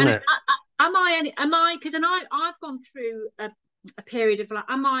does, doesn't it? Am I? Because I've gone through a period of like,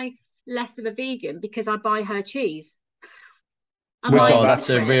 am I less of a vegan because I buy her cheese? That's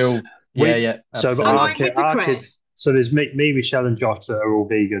a real So our kids. So there's me, Michelle, and Josh that are all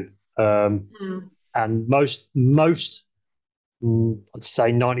vegan. And most, I'd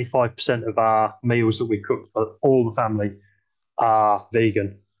say 95% of our meals that we cook for all the family are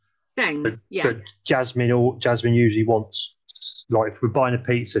vegan. But Jasmine usually wants, like, if we're buying a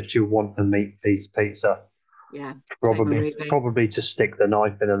pizza, she'll want a meat pizza. Yeah, probably to stick the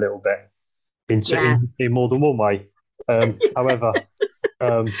knife in a little bit in more than one way. However,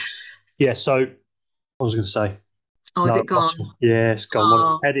 So I was going to say. Oh, is it gone? Yeah, it's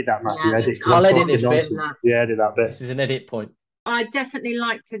gone. Edit that, Matthew. Edit. I'll edit this bit. Yeah, edit that bit. This is an edit point. I'd definitely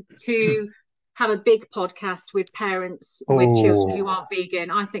like to have a big podcast with parents with children who aren't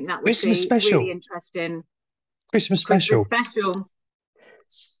vegan. I think that would be really interesting. Christmas special.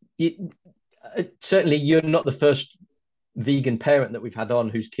 Certainly, you're not the first vegan parent that we've had on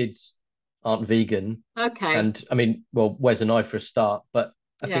whose kids aren't vegan. Okay. And I mean, well, Wes and I for a start, but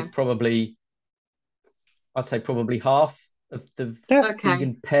I think I'd say probably half of the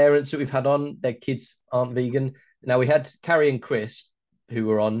vegan parents that we've had on, their kids aren't vegan. Now, we had Carrie and Chris, who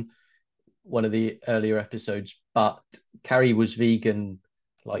were on one of the earlier episodes, but Carrie was vegan,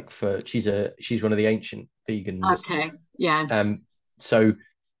 she's one of the ancient vegans. Okay, yeah. So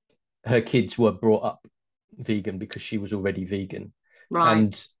her kids were brought up vegan because she was already vegan. Right.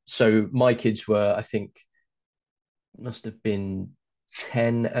 And so my kids were, I think, must have been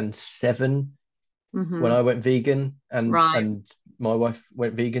 10 and 7 when I went vegan, and my wife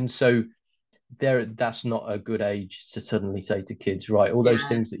went vegan. So that's not a good age to suddenly say to kids, right, all those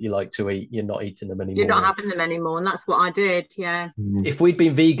things that you like to eat, you're not eating them anymore. You're not having them anymore, and that's what I did. Yeah. If we'd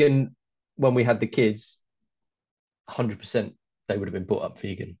been vegan when we had the kids, 100% they would have been brought up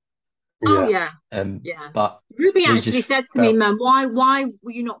vegan. Oh yeah. But Ruby actually said to me, Mum, why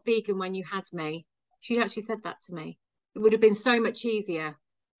were you not vegan when you had me? She actually said that to me. It would have been so much easier.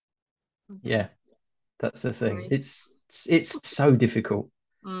 Yeah, that's the thing. It's so difficult.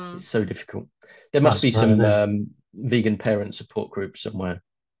 It's so difficult. There must be some vegan parent support groups somewhere.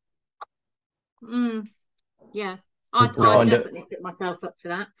 Yeah, I'd definitely put myself up for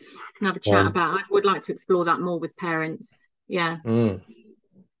that and have a chat about it. I would like to explore that more with parents. Yeah.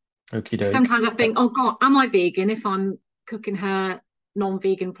 Sometimes I think, oh God, am I vegan if I'm cooking her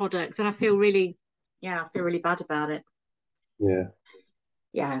non-vegan products? And I feel really bad about it. Yeah.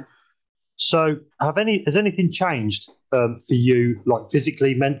 Yeah. So has anything changed for you, like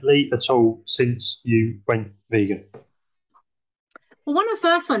physically, mentally at all since you went vegan? Well, when I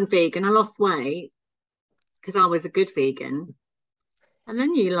first went vegan, I lost weight because I was a good vegan. And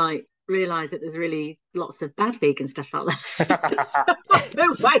then you realise that there's really lots of bad vegan stuff out there.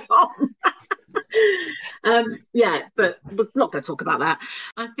 So way on. But we're not going to talk about that.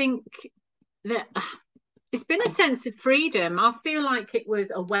 I think that it's been a sense of freedom. I feel like it was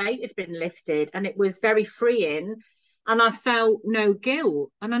a weight had been lifted and it was very freeing, and I felt no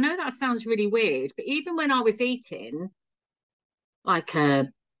guilt. And I know that sounds really weird, but even when I was eating like a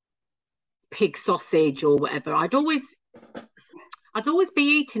pig sausage or whatever, I'd always be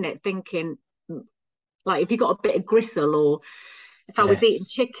eating it thinking, Like if you got a bit of gristle, or if I was eating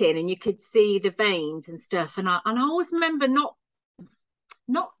Yes. chicken and you could see the veins and stuff. And I always remember not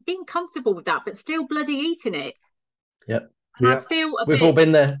being comfortable with that, but still bloody eating it. Yep. And Yeah. I'd feel a We've all bit,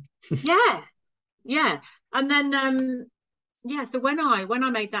 been there. yeah, yeah. And then yeah, so when I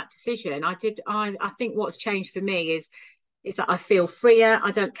made that decision, I think what's changed for me is that I feel freer.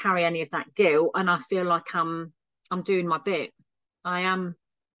 I don't carry any of that guilt, and I feel like I'm doing my bit. I am,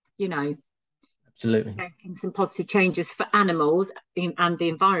 you know, Absolutely. making some positive changes for animals and the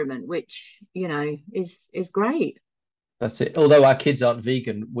environment, which, you know, is great. That's it. Although our kids aren't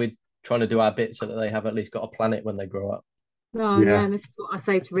vegan, we're trying to do our bit so that they have at least got a planet when they grow up. Oh yeah, Yeah. this is what I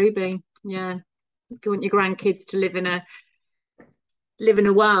say to Ruby. Yeah. You want your grandkids to live in a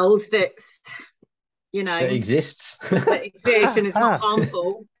world that's, you know, That exists. that exists and it's not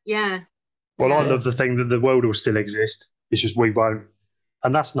harmful. Yeah. Well, I Yeah. love the thing that the world will still exist. It's just we won't.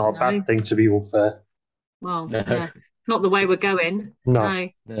 And that's not a No. bad thing, to be all fair. Well, No, yeah. Not the way we're going. No. No.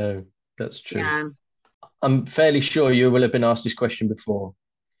 no, that's true. Yeah. I'm fairly sure you will have been asked this question before,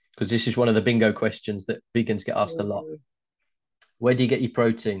 because this is one of the bingo questions that vegans get asked a lot. Where do you get your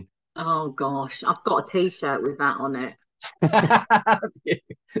protein? Oh gosh, I've got a t-shirt with that on it.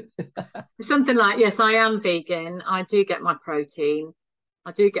 Something like, yes, I am vegan. I do get my protein.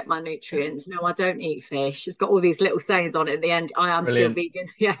 I do get my nutrients. No, I don't eat fish. It's got all these little sayings on it at the end. I am Brilliant. still vegan.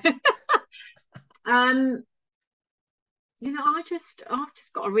 Yeah. um, you know, I've just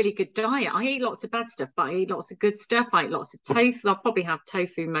got a really good diet. I eat lots of bad stuff, but I eat lots of good stuff. I eat lots of tofu. I'll probably have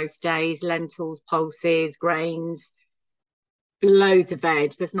tofu most days, lentils, pulses, grains, loads of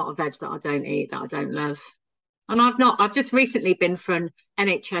veg. There's not a veg that I don't eat, that I don't love. And I've just recently been for an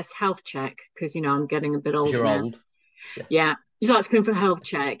NHS health check because, you know, I'm getting a bit older You're now. old. Yeah. You like to come for a health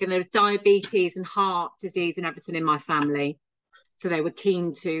check, and there was diabetes and heart disease and everything in my family. So they were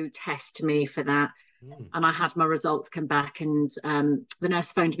keen to test me for that. And I had my results come back, and the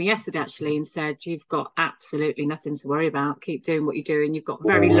nurse phoned me yesterday actually and said, you've got absolutely nothing to worry about. Keep doing what you're doing. You've got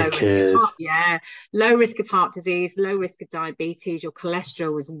very low risk of heart, low risk of heart disease, low risk of diabetes. Your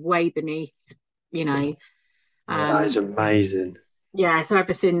cholesterol was way beneath, you know. That is amazing. Yeah, so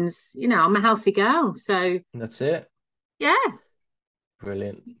everything's, you know, I'm a healthy girl. So that's it. Yeah.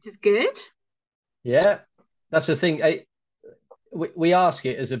 Brilliant. Which is good. Yeah, that's the thing. We ask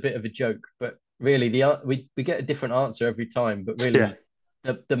it as a bit of a joke, but really we get a different answer every time. But really,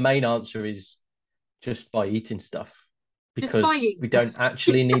 the main answer is just by eating stuff, because we don't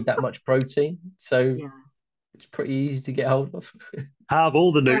actually need that much protein. So it's pretty easy to get hold of. Have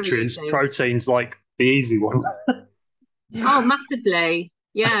all the nutrients, protein's like the easy one. Oh, massively.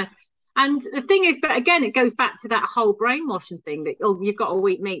 Yeah. And the thing is, but again, it goes back to that whole brainwashing thing that, oh, you've got to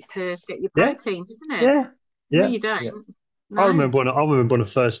eat meat to get your protein, doesn't it? Yeah. Yeah. No, you don't. Yeah. No. I remember when I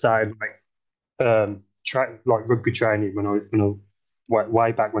first started like rugby training when I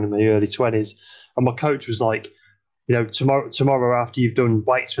way back when in my early 20s, and my coach was like, you know, tomorrow after you've done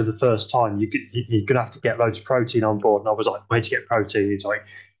weights for the first time, you're gonna have to get loads of protein on board. And I was like, where'd you get protein? He's like,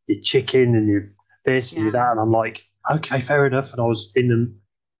 your chicken and your this and your that, and I'm like, okay, fair enough. And I was in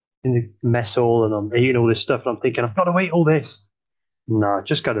the mess hall and I'm eating all this stuff, and I'm thinking, I've got to eat all this. No,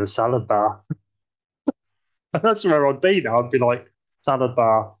 just go to the salad bar. That's where I'd be now. I'd be like, salad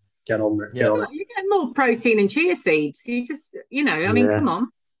bar, get on it. You get more protein in chia seeds. You just, you know, I mean, come on.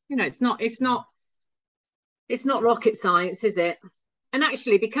 You know, it's not rocket science, is it? And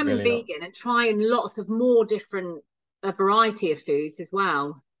actually becoming vegan and trying lots of more different, a variety of foods as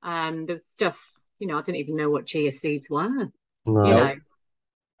well. There's stuff, you know, I didn't even know what chia seeds were. No. You know,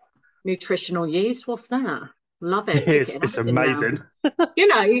 nutritional yeast, what's that? Love it. It's amazing. You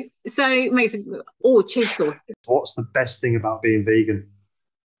know, so it makes it all cheese sauce. What's the best thing about being vegan?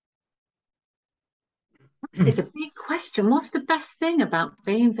 It's a big question. What's the best thing about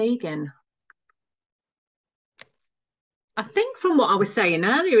being vegan? I think from what I was saying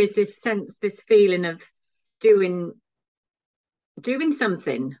earlier is this feeling of doing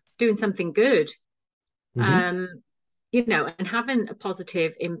something good, you know, and having a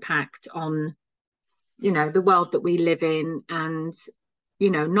positive impact on, you know, the world that we live in, and, you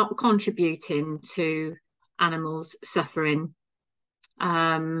know, not contributing to animals suffering.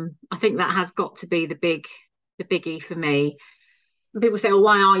 I think that has got to be the biggie for me. People say, well,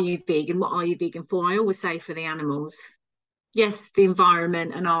 why are you vegan? What are you vegan for? I always say for the animals. Yes, the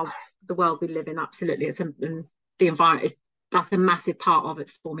environment and the world we live in, absolutely. And the environment that's a massive part of it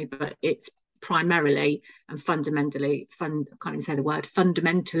for me, but it's primarily and fundamentally, I can't even say the word,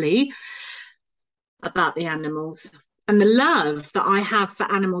 fundamentally about the animals and the love that I have for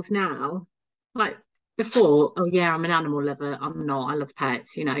animals now. Like before, oh yeah, I'm an animal lover. I'm not. I love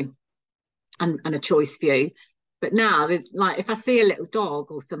pets, you know. and a choice few. But now, like, if I see a little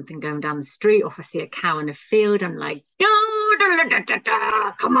dog or something going down the street, or if I see a cow in a field, I'm like,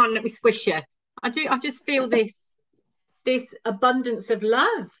 come on, let me squish you. I just feel this abundance of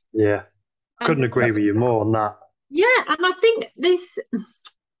love. Yeah, couldn't agree with you more on that. Yeah, and I think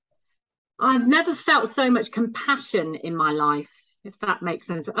I've never felt so much compassion in my life, if that makes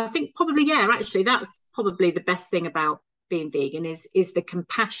sense. I think probably, yeah, actually, that's probably the best thing about being vegan is the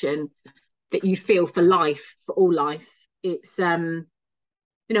compassion that you feel for life, for all life. It's I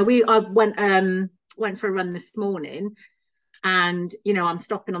went for a run this morning, and I'm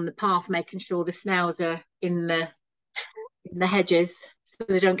stopping on the path, making sure the snails are in the hedges so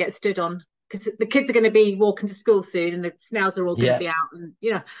they don't get stood on, because the kids are going to be walking to school soon, and the snails are all going to be out, and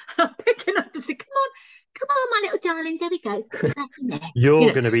I'm picking up to say, come on, my little darlings, there we go.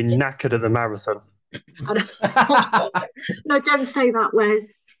 You're going to be knackered at the marathon. No, don't say that,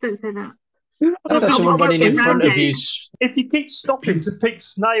 Wes. Don't say that. After someone running in front of you. If you keep stopping to pick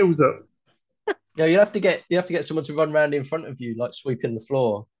snails up. Yeah, you have to get someone to run around in front of you, like sweeping the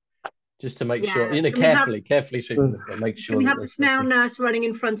floor, just to make sure. Carefully sweeping the floor. Make sure. Can we have the snail nurse running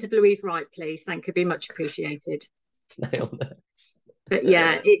in front of Louise Wright, please? Thank you, be much appreciated. Snail nurse. But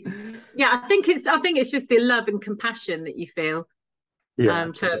yeah, I think it's just the love and compassion that you feel.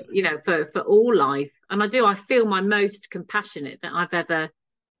 Yeah. For all life, and I feel my most compassionate that I've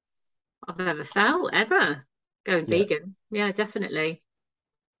ever felt ever going vegan. Yeah, definitely.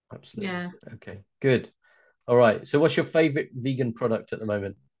 Absolutely. Yeah. Okay, good. All right. So what's your favorite vegan product at the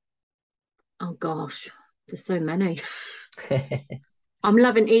moment? Oh gosh, there's so many. I'm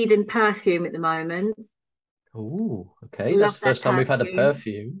loving Eden perfume at the moment. Oh, okay. That's the first time we've had a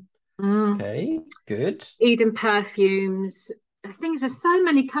perfume. Okay, good. Eden perfumes. The things, there's so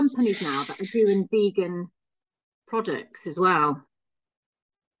many companies now that are doing vegan products as well.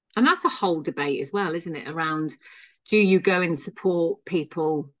 And that's a whole debate as well, isn't it? Around, do you go and support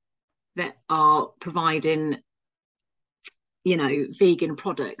people that are providing, vegan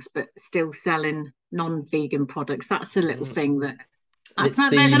products, but still selling non-vegan products? That's a little thing there's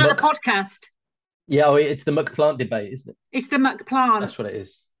another podcast. Yeah, it's the McPlant debate, isn't it? It's the McPlant. That's what it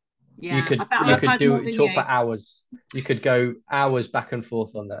is. Yeah, you could talk for hours. You could go hours back and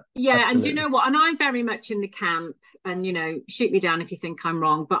forth on that. Yeah, absolutely. And you know what? And I'm very much in the camp, and shoot me down if you think I'm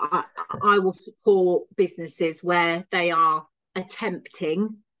wrong, but I will support businesses where they are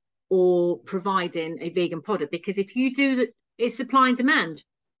attempting or providing a vegan product, because if you do that, it's supply and demand,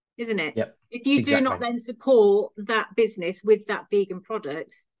 isn't it? Yep. If you do not then support that business with that vegan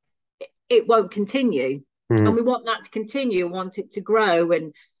product, it won't continue. And we want that to continue, want it to grow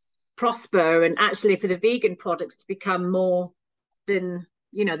and prosper, and actually for the vegan products to become more than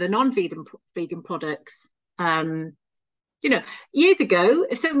the non-vegan products. Years ago,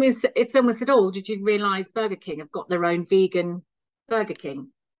 if someone said, "Oh, did you realize Burger King have got their own vegan Burger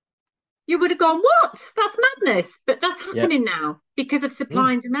King?" You would have gone, "What? That's madness!" But that's happening now because of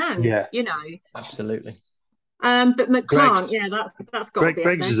supply and demand. Yeah, absolutely. But McPlant, that's got to be.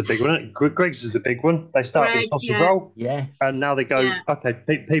 Greggs is a big one. Greggs is the big one. They start with sausage roll, and now they go, okay,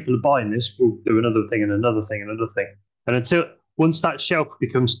 people are buying this. We'll do another thing and another thing and another thing, and once that shelf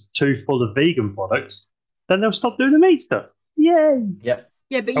becomes too full of vegan products, then they'll stop doing the meat stuff. Yay! Yep.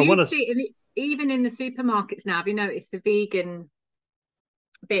 Yeah, but you see, even in the supermarkets now, have you noticed the vegan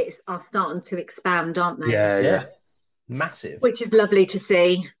bits are starting to expand, aren't they? Yeah. Massive. Which is lovely to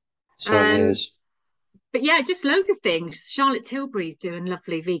see. Certainly is. But yeah, just loads of things. Charlotte Tilbury's doing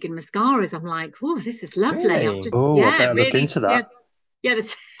lovely vegan mascaras. I'm like, oh, this is lovely. Really? I better look into that. Yeah, I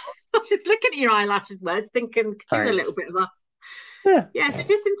was just looking at your eyelashes, Wes, thinking, do a little bit of a. Yeah, so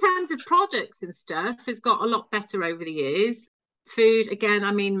just in terms of products and stuff, has got a lot better over the years. Food, again,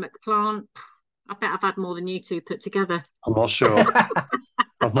 I mean, McPlant, I bet I've had more than you two put together. I'm not sure.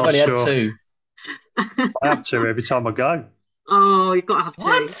 I've only had two. I have two every time I go. Oh, you've got to have two.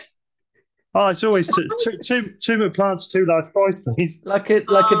 What? Oh, it's always two McPlants, 2 large fries, please. Like a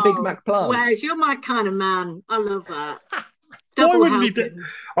Big Mac plant. Wes, you're my kind of man. I love that. Why wouldn't you do?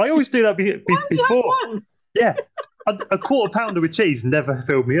 I always do that before. Yeah, a quarter pounder with cheese never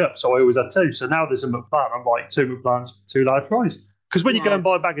filled me up, so I always had two. So now there's a McPlant. I'm like 2 McPlants, 2 large fries. Because when you go and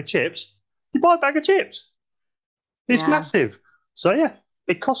buy a bag of chips, you buy a bag of chips. It's massive. So yeah,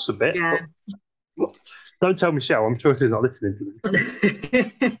 it costs a bit. Yeah. But don't tell Michelle. I'm sure she's not listening to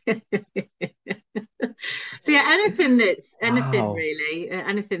me. So yeah, anything really,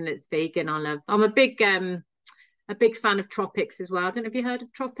 anything that's vegan, I love. I'm a big fan of Tropics as well. I don't know if you heard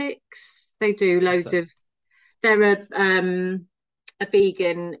of Tropics. They do loads of. They're a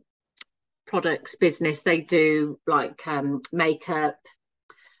vegan products business. They do like makeup,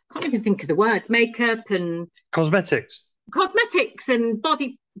 can't even think of the words, makeup and Cosmetics and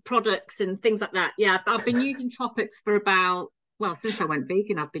body products and things like that. Yeah, I've been using Tropics for about, well, since I went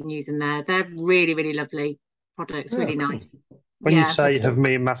vegan, I've been using they're really, really lovely products, really nice. When you say, have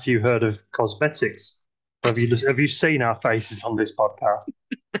me and Matthew heard of cosmetics? Have you seen our faces on this podcast?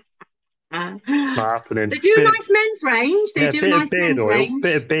 Not happening. They do a nice men's range. They do a nice beard men's oil, range.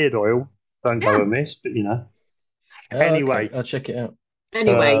 bit of beard oil. Don't go amiss, but you know. Anyway, okay. I'll check it out.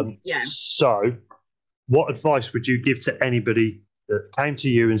 Anyway, yeah. So, what advice would you give to anybody that came to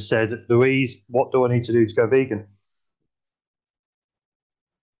you and said, Louise, what do I need to do to go vegan?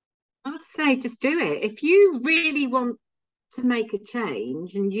 I'd say just do it. If you really want to make a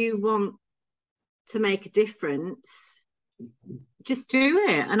change and you want to make a difference, just do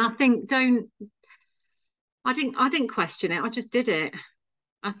it. And I think I didn't question it. I just did it.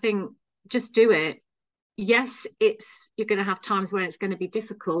 I think just do it. Yes, you're going to have times where it's going to be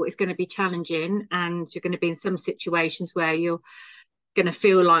difficult, it's going to be challenging, and you're going to be in some situations where you're going to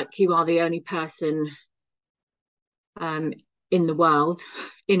feel like you are the only person in the world,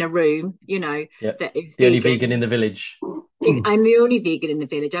 in a room, you know, that is the only vegan in the village. I'm the only vegan in the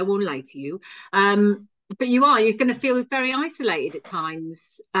village, I won't lie to you. But you're going to feel very isolated at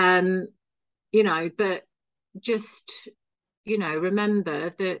times, you know, but just, you know, remember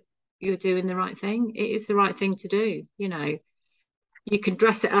that you're doing the right thing. It is the right thing to do. You know, you can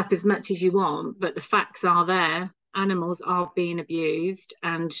dress it up as much as you want, but the facts are there. Animals are being abused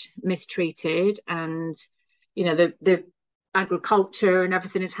and mistreated, and you know the agriculture and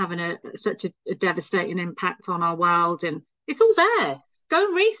everything is having such a devastating impact on our world, and it's all there. Go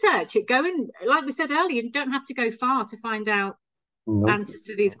and research it. Go and, like we said earlier, you don't have to go far to find out answers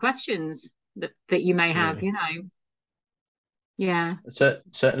to these questions that you may have. You know. Yeah.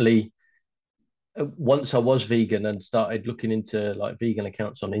 Certainly, once I was vegan and started looking into like vegan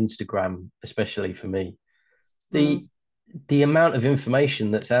accounts on Instagram, especially for me, the amount of information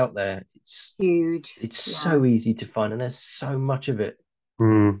that's out there, it's huge. It's so easy to find, and there's so much of it.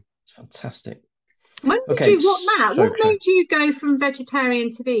 It's fantastic. When did what made you go from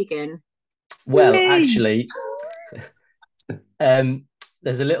vegetarian to vegan? Well, actually,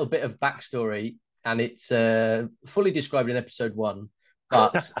 there's a little bit of backstory, and it's fully described in episode 1.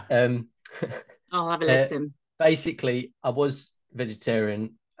 But I'll have a listen. Basically, I was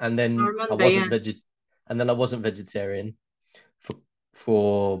vegetarian, and then I wasn't vegetarian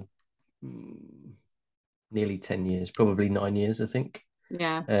for nearly 10 years, probably 9 years, I think.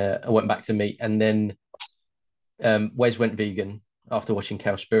 Yeah. I went back to meat, and then Wes went vegan after watching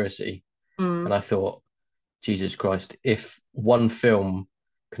Cowspiracy, and I thought, Jesus Christ, if one film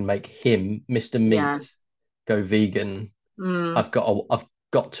can make him, Mr. Meat, go vegan, I've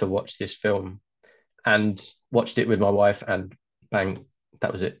got to watch this film, and watched it with my wife, and bang,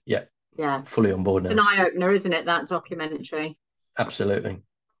 that was it. Yeah, fully on board. It's an eye opener, isn't it, that documentary? Absolutely.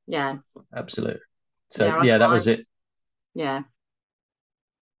 Yeah, absolutely. So that was it. Yeah.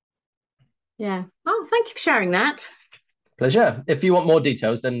 Oh, thank you for sharing that. Pleasure. If you want more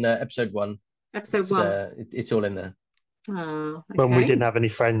details, then episode 1. It's all in there. Oh, okay. When we didn't have any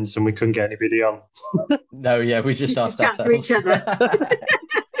friends and we couldn't get anybody on. No, we just asked chat to each other.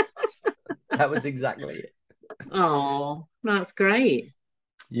 That was exactly it. Oh, that's great.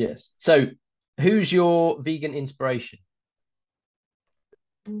 Yes. So, who's your vegan inspiration?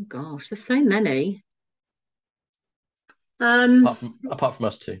 Oh gosh, there's so many. Apart from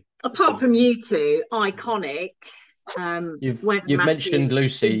us two. Apart from you two, iconic. You've mentioned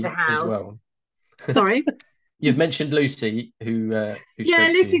Lucy as well. Sorry. You've mentioned Lucy, who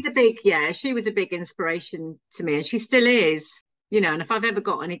Lucy's she was a big inspiration to me, and she still is. You know, and if I've ever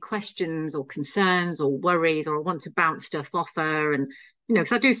got any questions or concerns or worries, or I want to bounce stuff off her, and you know,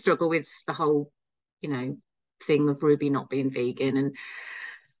 because I do struggle with the whole, you know, thing of Ruby not being vegan and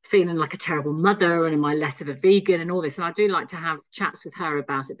feeling like a terrible mother, and am I less of a vegan and all this, and I do like to have chats with her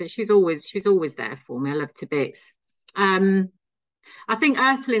about it, but she's always there for me. I love her to bits. I think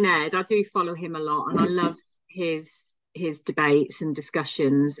Earthling Ed, I do follow him a lot, and I love his debates and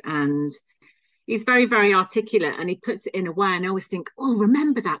discussions, and he's very, very articulate, and he puts it in a way, and I always think, oh,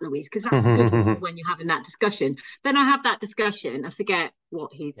 remember that, Louise, because that's a good one when you're having that discussion. Then I have that discussion, I forget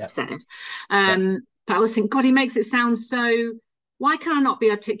what he said, but I always think, God, he makes it sound so, why can I not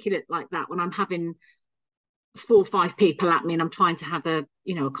be articulate like that when I'm having 4 or 5 people at me and I'm trying to have a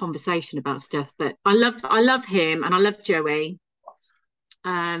conversation about stuff? But I love him, and I love Joey.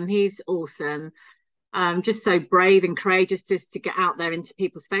 He's awesome. Just so brave and courageous, just to get out there into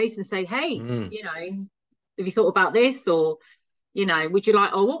people's face and say, hey, you know, have you thought about this? Or You know, would you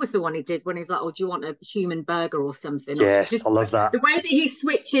like, oh, what was the one he did when he's like, oh, do you want a human burger or something? Yes, just, I love that. the way that he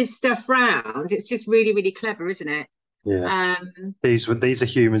switches stuff round, it's just really, really clever, isn't it? Yeah. These are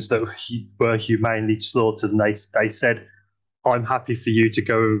humans that were humanely slaughtered, and they said, I'm happy for you to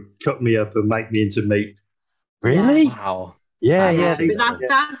go cut me up and make me into meat. Really? Wow. Yeah. But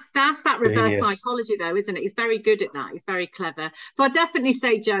that's that reverse Genius. psychology, though, isn't it? He's very good at that. He's very clever. So I definitely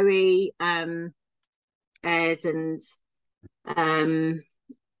say Joey, Ed, and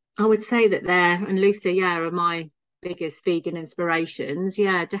I would say that and Lucy, yeah, are my biggest vegan inspirations.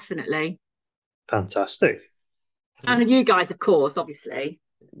 Yeah, definitely. Fantastic. And you guys, of course, obviously.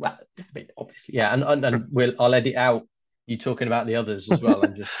 Well, obviously, yeah, and I'll edit out you talking about the others as well,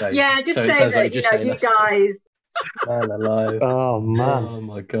 and just say yeah, just so say that like you guys. Man alive. Oh man! Oh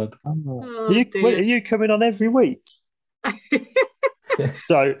my god! Are you coming on every week?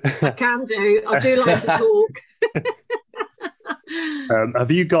 So I can do. I do like to talk.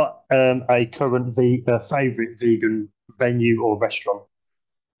 Have you got a current favourite vegan venue or restaurant?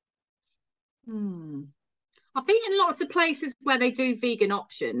 I've eaten lots of places where they do vegan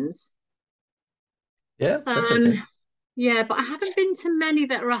options. Yeah, that's okay. Yeah, but I haven't been to many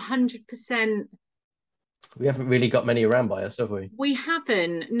that are 100%. We haven't really got many around by us, have we? We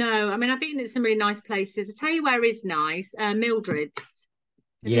haven't. No, I mean, I've eaten at some really nice places. I'll tell you where is nice. Mildred's.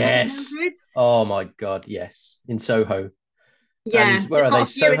 Yes. Oh my god, yes. In Soho. Yeah. And where are they?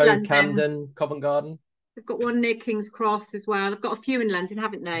 Soho, Camden, Covent Garden. They've got one near King's Cross as well. They've got a few in London,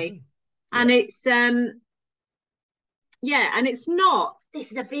 haven't they? Yeah. And it's yeah, and it's not.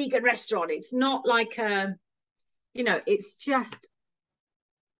 This is a vegan restaurant. It's not like a, you know, it's just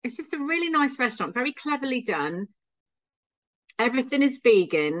a really nice restaurant, very cleverly done. Everything is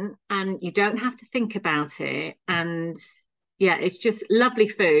vegan, and you don't have to think about it. And yeah, it's just lovely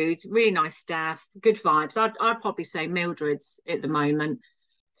food, really nice staff, good vibes. I'd probably say Mildred's at the moment.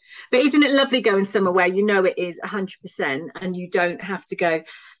 But isn't it lovely going somewhere where you know it is 100% and you don't have to go,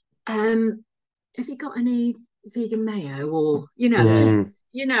 have you got any vegan mayo? Or, you know, just,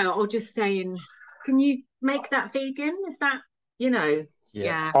 you know, or just saying, can you make that vegan? Is that, you know,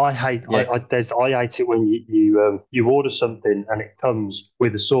 yeah. I hate it when you order something and it comes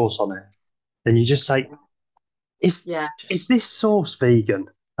with a sauce on it. And you just say, is this sauce vegan?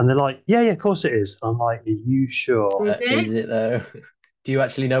 And they're like, yeah, of course it is. I'm like, are you sure? Is it though? Do you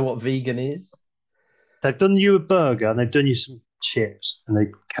actually know what vegan is? They've done you a burger and they've done you some chips and they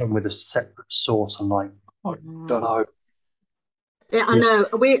come with a separate sauce. I'm like, I don't know. Yeah, I know.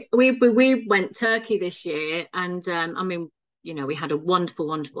 We went Turkey this year, and I mean, you know, we had a wonderful,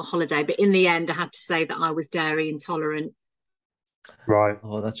 wonderful holiday. But in the end, I had to say that I was dairy intolerant. Right.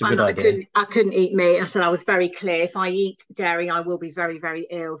 Oh, that's a good idea. I couldn't eat meat. I said I was very clear. If I eat dairy, I will be very, very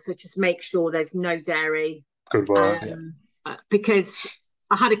ill. So just make sure there's no dairy. Good work. Because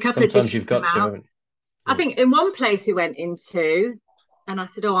I had a couple of dishes come out. I think in one place we went into, and I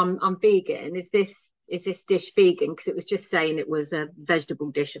said, "Oh, I'm vegan. Is this dish vegan?" Because it was just saying it was a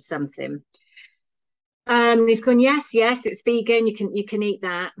vegetable dish of something. He's going, yes, it's vegan. You can eat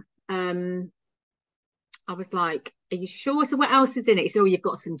that. I was like, are you sure? So what else is in it? He said, oh, you've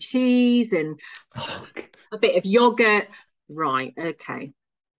got some cheese and a bit of yogurt. Right, okay.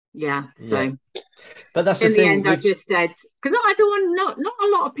 Yeah. So, yeah. But that's in the end, I just said, because not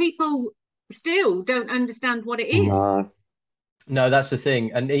a lot of people still don't understand what it is. No, that's the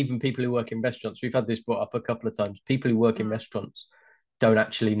thing. And even people who work in restaurants, we've had this brought up a couple of times. People who work in restaurants don't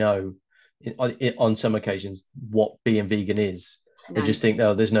actually know on some occasions what being vegan is. No. They just think,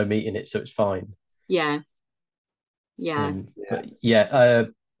 oh, there's no meat in it, so it's fine. Yeah. But yeah,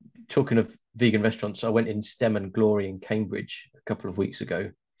 talking of vegan restaurants, I went in Stem and Glory in Cambridge a couple of weeks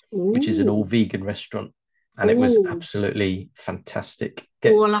ago, which is an all vegan restaurant, and it was absolutely fantastic.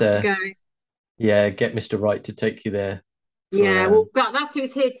 I'll have to go. Yeah, get Mr. Wright to take you there. Yeah, well, that's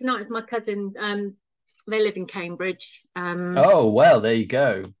who's here tonight. Is my cousin. They live in Cambridge. Oh well, there you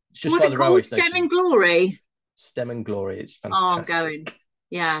go. It's just by the railway station. Stem and Glory? Stem and Glory. It's fantastic. Oh, I'm going.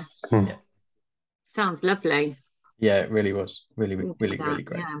 Yeah. Sounds lovely. Yeah, it really was. Really great.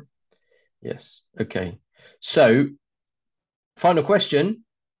 Yeah. Yes. Okay. So, final question.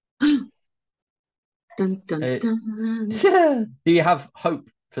 Dun, dun, dun. Yeah. Do you have hope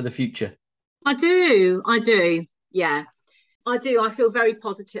for the future? I do. Yeah, I do. I feel very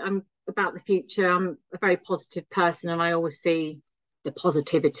positive about the future. I'm a very positive person, and I always see the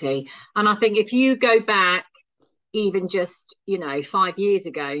positivity. And I think if you go back even just, 5 years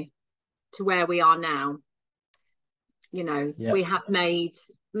ago to where we are now, we have made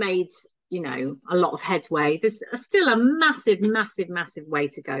a lot of headway. There's still a massive way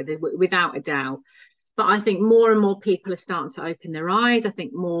to go, without a doubt. But I think more and more people are starting to open their eyes. I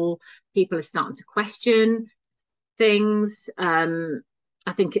think more people are starting to question things.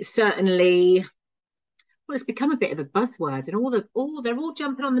 I think it's certainly, well, it's become a bit of a buzzword, and they're all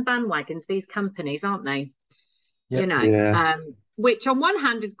jumping on the bandwagons, these companies, aren't they? Yep. You know, Yeah. which on one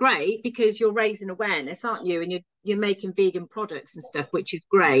hand is great because you're raising awareness, aren't you? And you're making vegan products and stuff, which is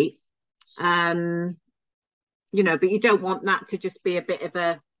great. You know, but you don't want that to just be a bit of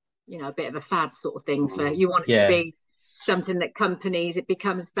a, you know, a bit of a fad sort of thing. For you want it to be something that companies, it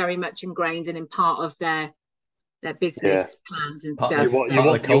becomes very much ingrained and in part of their business plans and stuff. You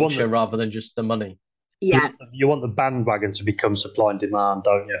want the culture rather than just the money. Yeah, you want the bandwagon to become supply and demand,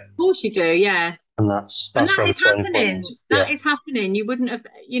 don't you? Of course you do, yeah. And that's And where that the is turning point happening. is. That is happening. You wouldn't have,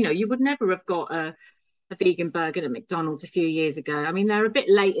 you know, you would never have got a vegan burger at McDonald's a few years ago. I mean, they're a bit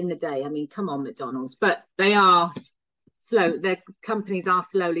late in the day. I mean, come on, McDonald's, but they are slow. Their companies are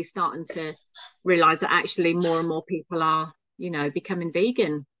slowly starting to realise that actually more and more people are, you know, becoming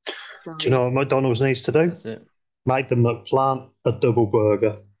vegan. So, do you know what McDonald's needs to do? That's it. Make the McPlant a double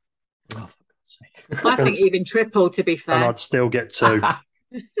burger. Oh, I think even triple, to be fair. And I'd still get 2.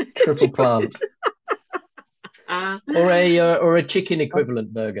 Triple plant. Or a chicken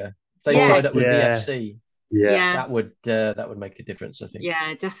equivalent burger. If they tied up with VFC, that would make a difference, I think.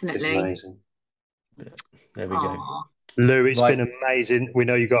 Yeah, definitely. Amazing. There we go. Lou, it's been amazing. We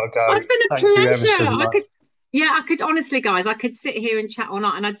know you got to go. Oh, it's been a pleasure. I could honestly, guys, I could sit here and chat all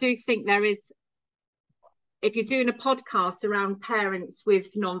night. And I do think there is, if you're doing a podcast around parents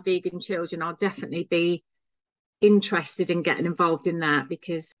with non-vegan children, I'll definitely be interested in getting involved in that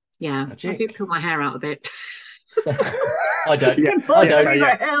because, I do pull my hair out a bit. I don't.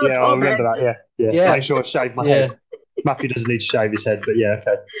 I remember that. Yeah. Make sure I shave my head. Matthew doesn't need to shave his head, but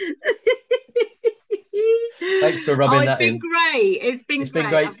okay. Thanks for rubbing that in. It's been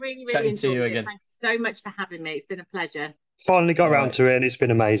great. I've really chatting to you enjoyed again. Thank you so much for having me. It's been a pleasure. Finally got around to it, and it's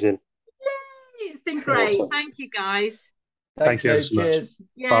been amazing. Yay! It's been great. Awesome. Thank you, guys. Thank you so much.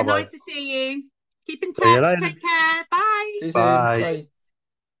 Yeah, Bye-bye. Nice to see you. Keep in touch. Take care. Bye. See you soon. Bye.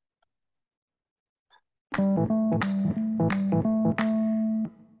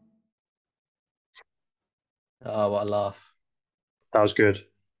 Oh, what a laugh. That was good.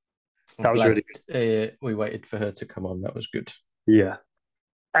 That was really good. We waited for her to come on. That was good. Yeah.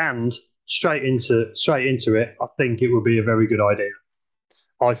 And straight into it, I think it would be a very good idea.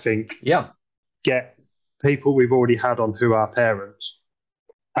 I think get people we've already had on who are parents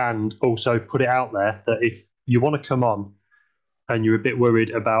and also put it out there that if you want to come on and you're a bit worried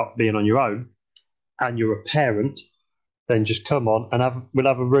about being on your own and you're a parent, then just come on and we'll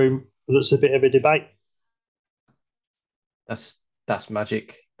have a room that's a bit of a debate. That's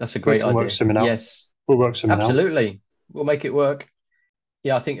magic. That's a great idea. Work something out. Yes. We'll work something out. Absolutely. We'll make it work.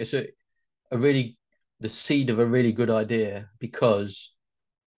 Yeah, I think it's the seed of a really good idea because,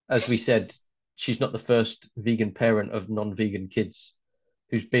 as we said, she's not the first vegan parent of non-vegan kids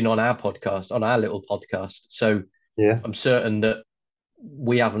who's been on our podcast, on our little podcast. So I'm certain that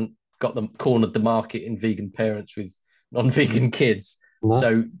we haven't got them cornered the market in vegan parents with non-vegan kids. No.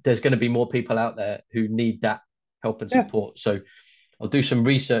 So there's going to be more people out there who need that help and support. So I'll do some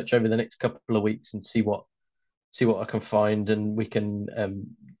research over the next couple of weeks and see what I can find, and we can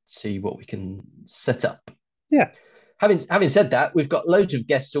see what we can set up. Yeah. Having said that, we've got loads of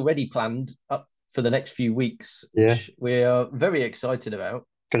guests already planned up for the next few weeks, which we are very excited about.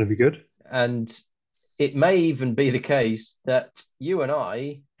 Going to be good. And it may even be the case that you and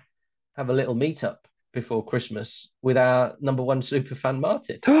I have a little meetup before Christmas with our number one superfan,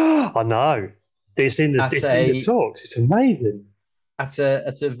 Martin. I know. It's in the talks. It's amazing. At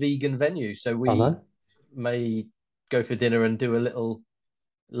a vegan venue. So we may go for dinner and do a little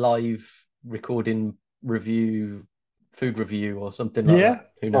live recording food review or something like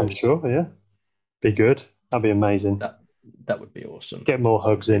that. Who knows? I'm sure, Be good. That'd be amazing. That would be awesome. Get more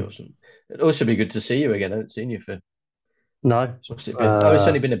hugs in. Awesome. It'd also be good to see you again. I haven't seen you for... No. What's it been? It's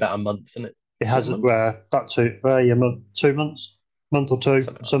only been about a month, isn't it? It hasn't. 2 months. Month or two,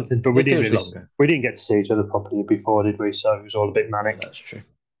 something. But we didn't get to see each other properly before, did we? So it was all a bit manic. That's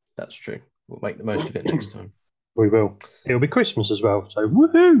true. We'll make the most of it next time. We will. It'll be Christmas as well. So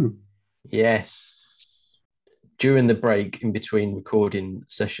woohoo! Yes. During the break in between recording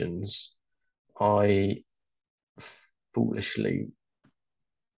sessions, I foolishly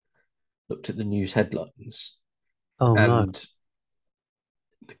looked at the news headlines. And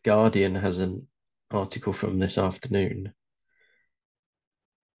The Guardian has an article from this afternoon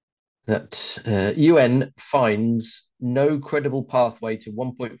that UN finds no credible pathway to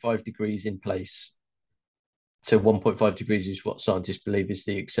 1.5 degrees in place. So 1.5 degrees is what scientists believe is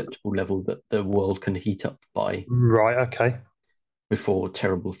the acceptable level that the world can heat up by Right. Okay. before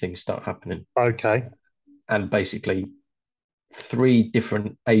terrible things start happening. Okay. And basically, 3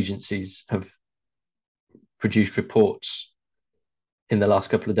 different agencies have produced reports in the last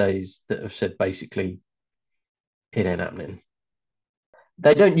couple of days that have said basically it ain't happening.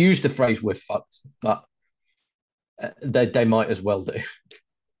 They don't use the phrase "we're fucked," but they might as well do.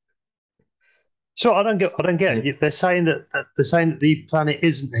 So I don't get. I don't get it. They're saying that the planet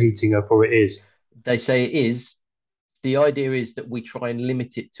isn't heating up, or it is. They say it is. The idea is that we try and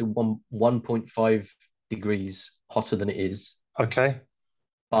limit it to 1.5 degrees hotter than it is, Okay.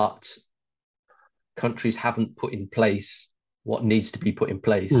 but countries haven't put in place what needs to be put in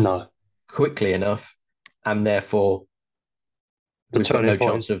place No. quickly enough, and therefore The we've got turning no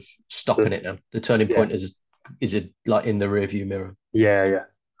point. chance of stopping it now. The turning Yeah. point is like in the rearview mirror. Yeah. Yeah.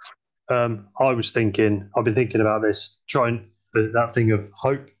 I've been thinking about this, trying that thing of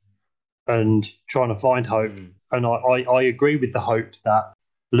hope and trying to find hope. And I agree with the hope that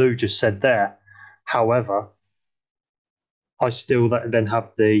Lou just said there. However, I still then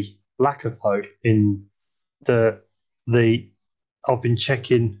have the lack of hope in the I've been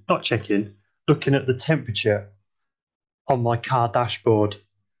looking at the temperature on my car dashboard.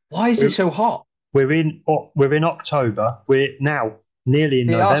 Why is it so hot? We're in October. We're now nearly in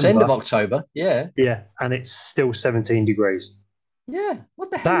The November. arse end of October. Yeah. Yeah, and it's still 17 degrees. Yeah.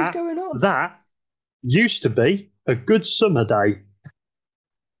 What the hell is going on? That used to be a good summer day.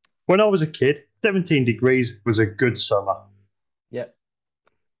 When I was a kid, 17 degrees was a good summer. Yeah.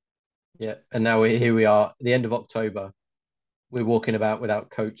 Yeah. And now here we are, the end of October. We're walking about without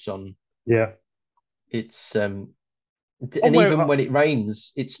coats on. Yeah. It's and even when it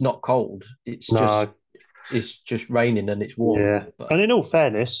rains, it's not cold. It's just raining and it's warm. Yeah. But, and in all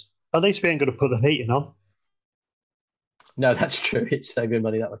fairness, at least we ain't going to put the heating on. No, that's true. It's saving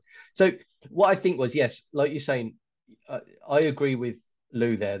money that way. So what I think was, yes, like you're saying, I agree with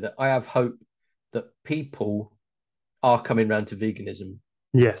Lou there that I have hope that people are coming around to veganism.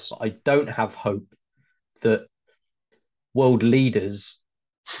 Yes. But I don't have hope that world leaders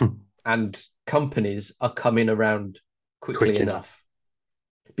and companies are coming around quickly enough.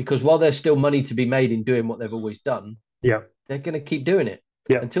 Because while there's still money to be made in doing what they've always done, yeah, they're going to keep doing it.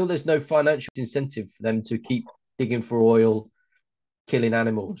 Yeah. Until there's no financial incentive for them to keep digging for oil, killing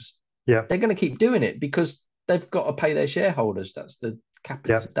animals. Yeah. They're going to keep doing it because they've got to pay their shareholders. That's the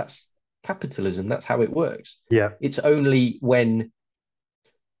capital. Yeah. That's capitalism. That's how it works. Yeah. It's only when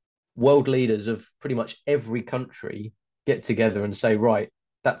world leaders of pretty much every country get together and say, right,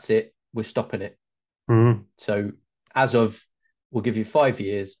 that's it, we're stopping it. Mm-hmm. So as of, we'll give you 5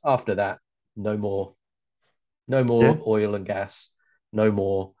 years. After that, no more oil and gas, no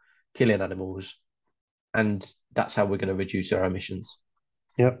more killing animals. And that's how we're going to reduce our emissions.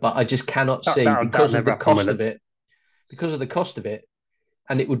 Yeah. But I just cannot see because of the cost of it. Because of the cost of it,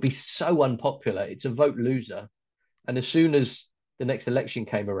 and it would be so unpopular. It's a vote loser. And as soon as the next election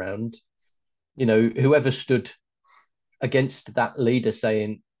came around, you know, whoever stood against that leader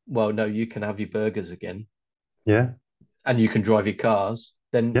saying, well, no, you can have your burgers again. Yeah. And you can drive your cars,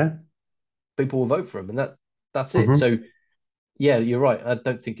 then people will vote for him. And that's it. So yeah, you're right. I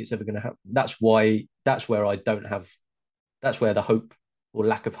don't think it's ever going to happen. That's where the hope or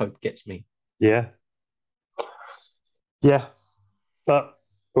lack of hope gets me. Yeah. Yeah. But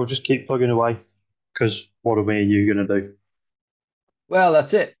we'll just keep plugging away because what are me and you going to do? Well,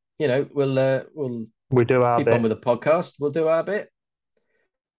 that's it. You know, we'll do our keep bit. On with the podcast. We'll do our bit.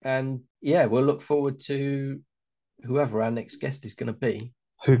 And yeah, we'll look forward to whoever our next guest is going to be.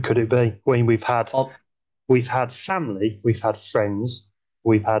 Who could it be? When we've had family, we've had friends,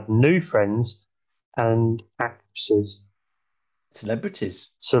 we've had new friends and actresses.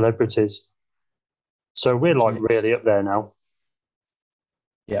 Celebrities. So we're like really up there now.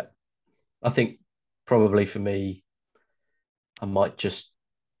 Yeah. I think probably for me, I might just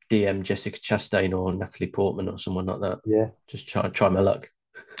DM Jessica Chastain or Natalie Portman or someone like that. Yeah. Just try my luck.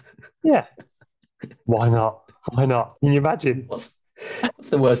 Yeah. Why not? Why not? Can you imagine? What's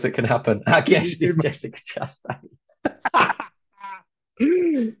the worst that can happen? Our guest is Jessica Chastain.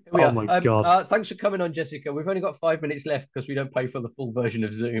 Oh my God. Thanks for coming on, Jessica. We've only got 5 minutes left because we don't pay for the full version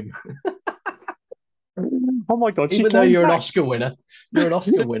of Zoom. Oh my God. Even though you're an Oscar winner. You're an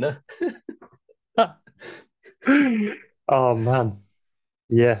Oscar winner. Oh man.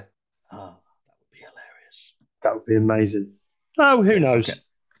 Yeah. Oh, that would be hilarious. That would be amazing. Oh, who knows? Okay.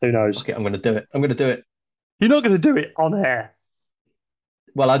 Who knows? Okay, I'm going to do it. You're not going to do it on air.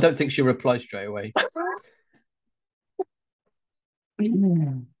 Well, I don't think she'll reply straight away.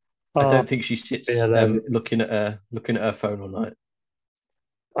 I Oh, don't think she sits yeah, that is. looking at her phone all night.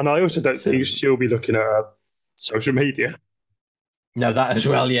 And I also don't But, think she'll be looking at social media. no, that as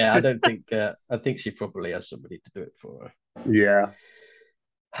well. Yeah, I don't think. I think she probably has somebody to do it for Yeah.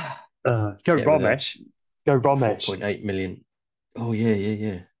 her. Go Yeah, with her Ramesh. Go Ramesh. 4.8 million. Oh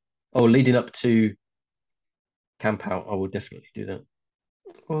yeah. Oh, leading up to Camp Out, I will definitely do that.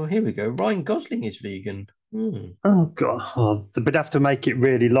 Oh, here we go. Ryan Gosling is vegan. Oh god, they'd have to make it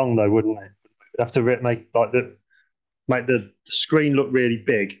really long though, wouldn't they? They'd have to make the screen look really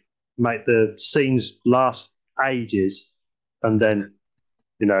big, make the scenes last ages, and then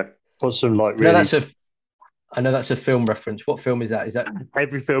put some like No, really I know that's a film reference. What film is that? Is that?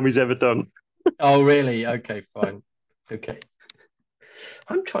 every film he's ever done. Oh, really? Okay, fine. Okay.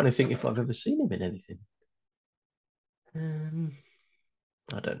 I'm trying to think if I've ever seen him in anything.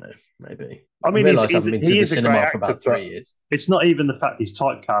 I don't know. Maybe. I mean, realise I haven't been to he the is a great cinema for actor, about but 3 years. it's not even the fact he's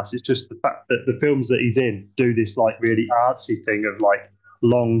typecast. It's just the fact that the films that he's in do this like really artsy thing of like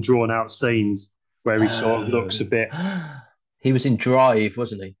long drawn out scenes where he sort of looks a bit. He was in Drive,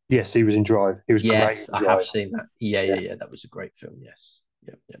 wasn't he? Yes, he was in Drive. He was great Yes, in I Drive. have seen that. Yeah. That was a great film. Yes.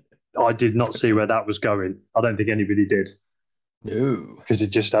 Yep. I did not see where that was going. I don't think anybody did No. because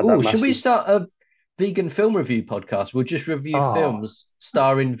it just had Oh, that should we massive. start a vegan film review podcast? We'll just review Oh. films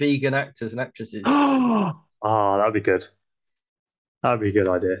starring vegan actors and actresses. Oh, that'd be good. That'd be a good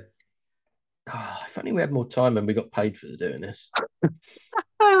idea. If only we had more time and we got paid for doing this.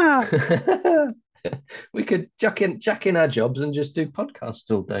 We could jack in our jobs and just do podcasts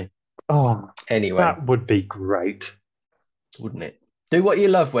all day. Oh, Anyway, that would be great. wouldn't it? Do what you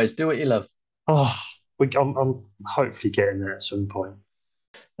love, Wes. Do what you love. Oh, I'm hopefully getting there at some point.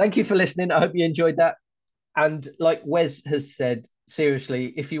 Thank you for listening. I hope you enjoyed that. And like Wes has said,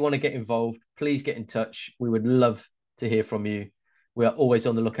 seriously, if you want to get involved, please get in touch. We would love to hear from you. We are always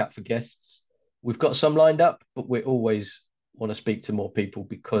on the lookout for guests. We've got some lined up, but we always want to speak to more people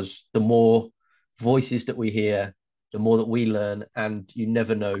because the more voices that we hear, the more that we learn. And you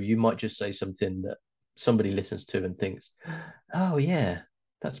never know, you might just say something that somebody listens to and thinks, oh, yeah,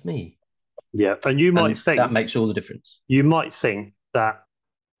 that's me. Yeah, and you might think that makes all the difference. You might think that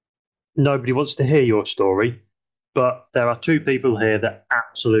nobody wants to hear your story, but there are two people here that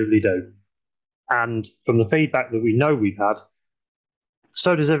absolutely do. And from the feedback that we know we've had,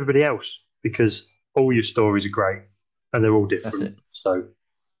 so does everybody else, because all your stories are great and they're all different. So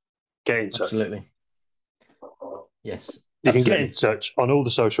get in touch. Absolutely. Yes. You can get in touch on all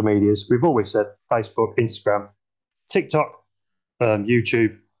the social medias. We've always said Facebook, Instagram, TikTok,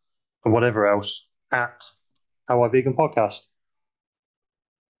 YouTube, and whatever else at How I Vegan Podcast.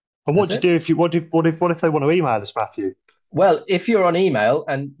 And what do you do if what if they want to email us, Matthew? Well, if you're on email,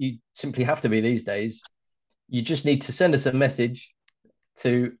 and you simply have to be these days, you just need to send us a message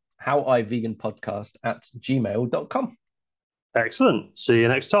to howiveganpodcast@gmail.com. Excellent. See you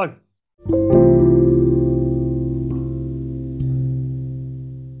next time.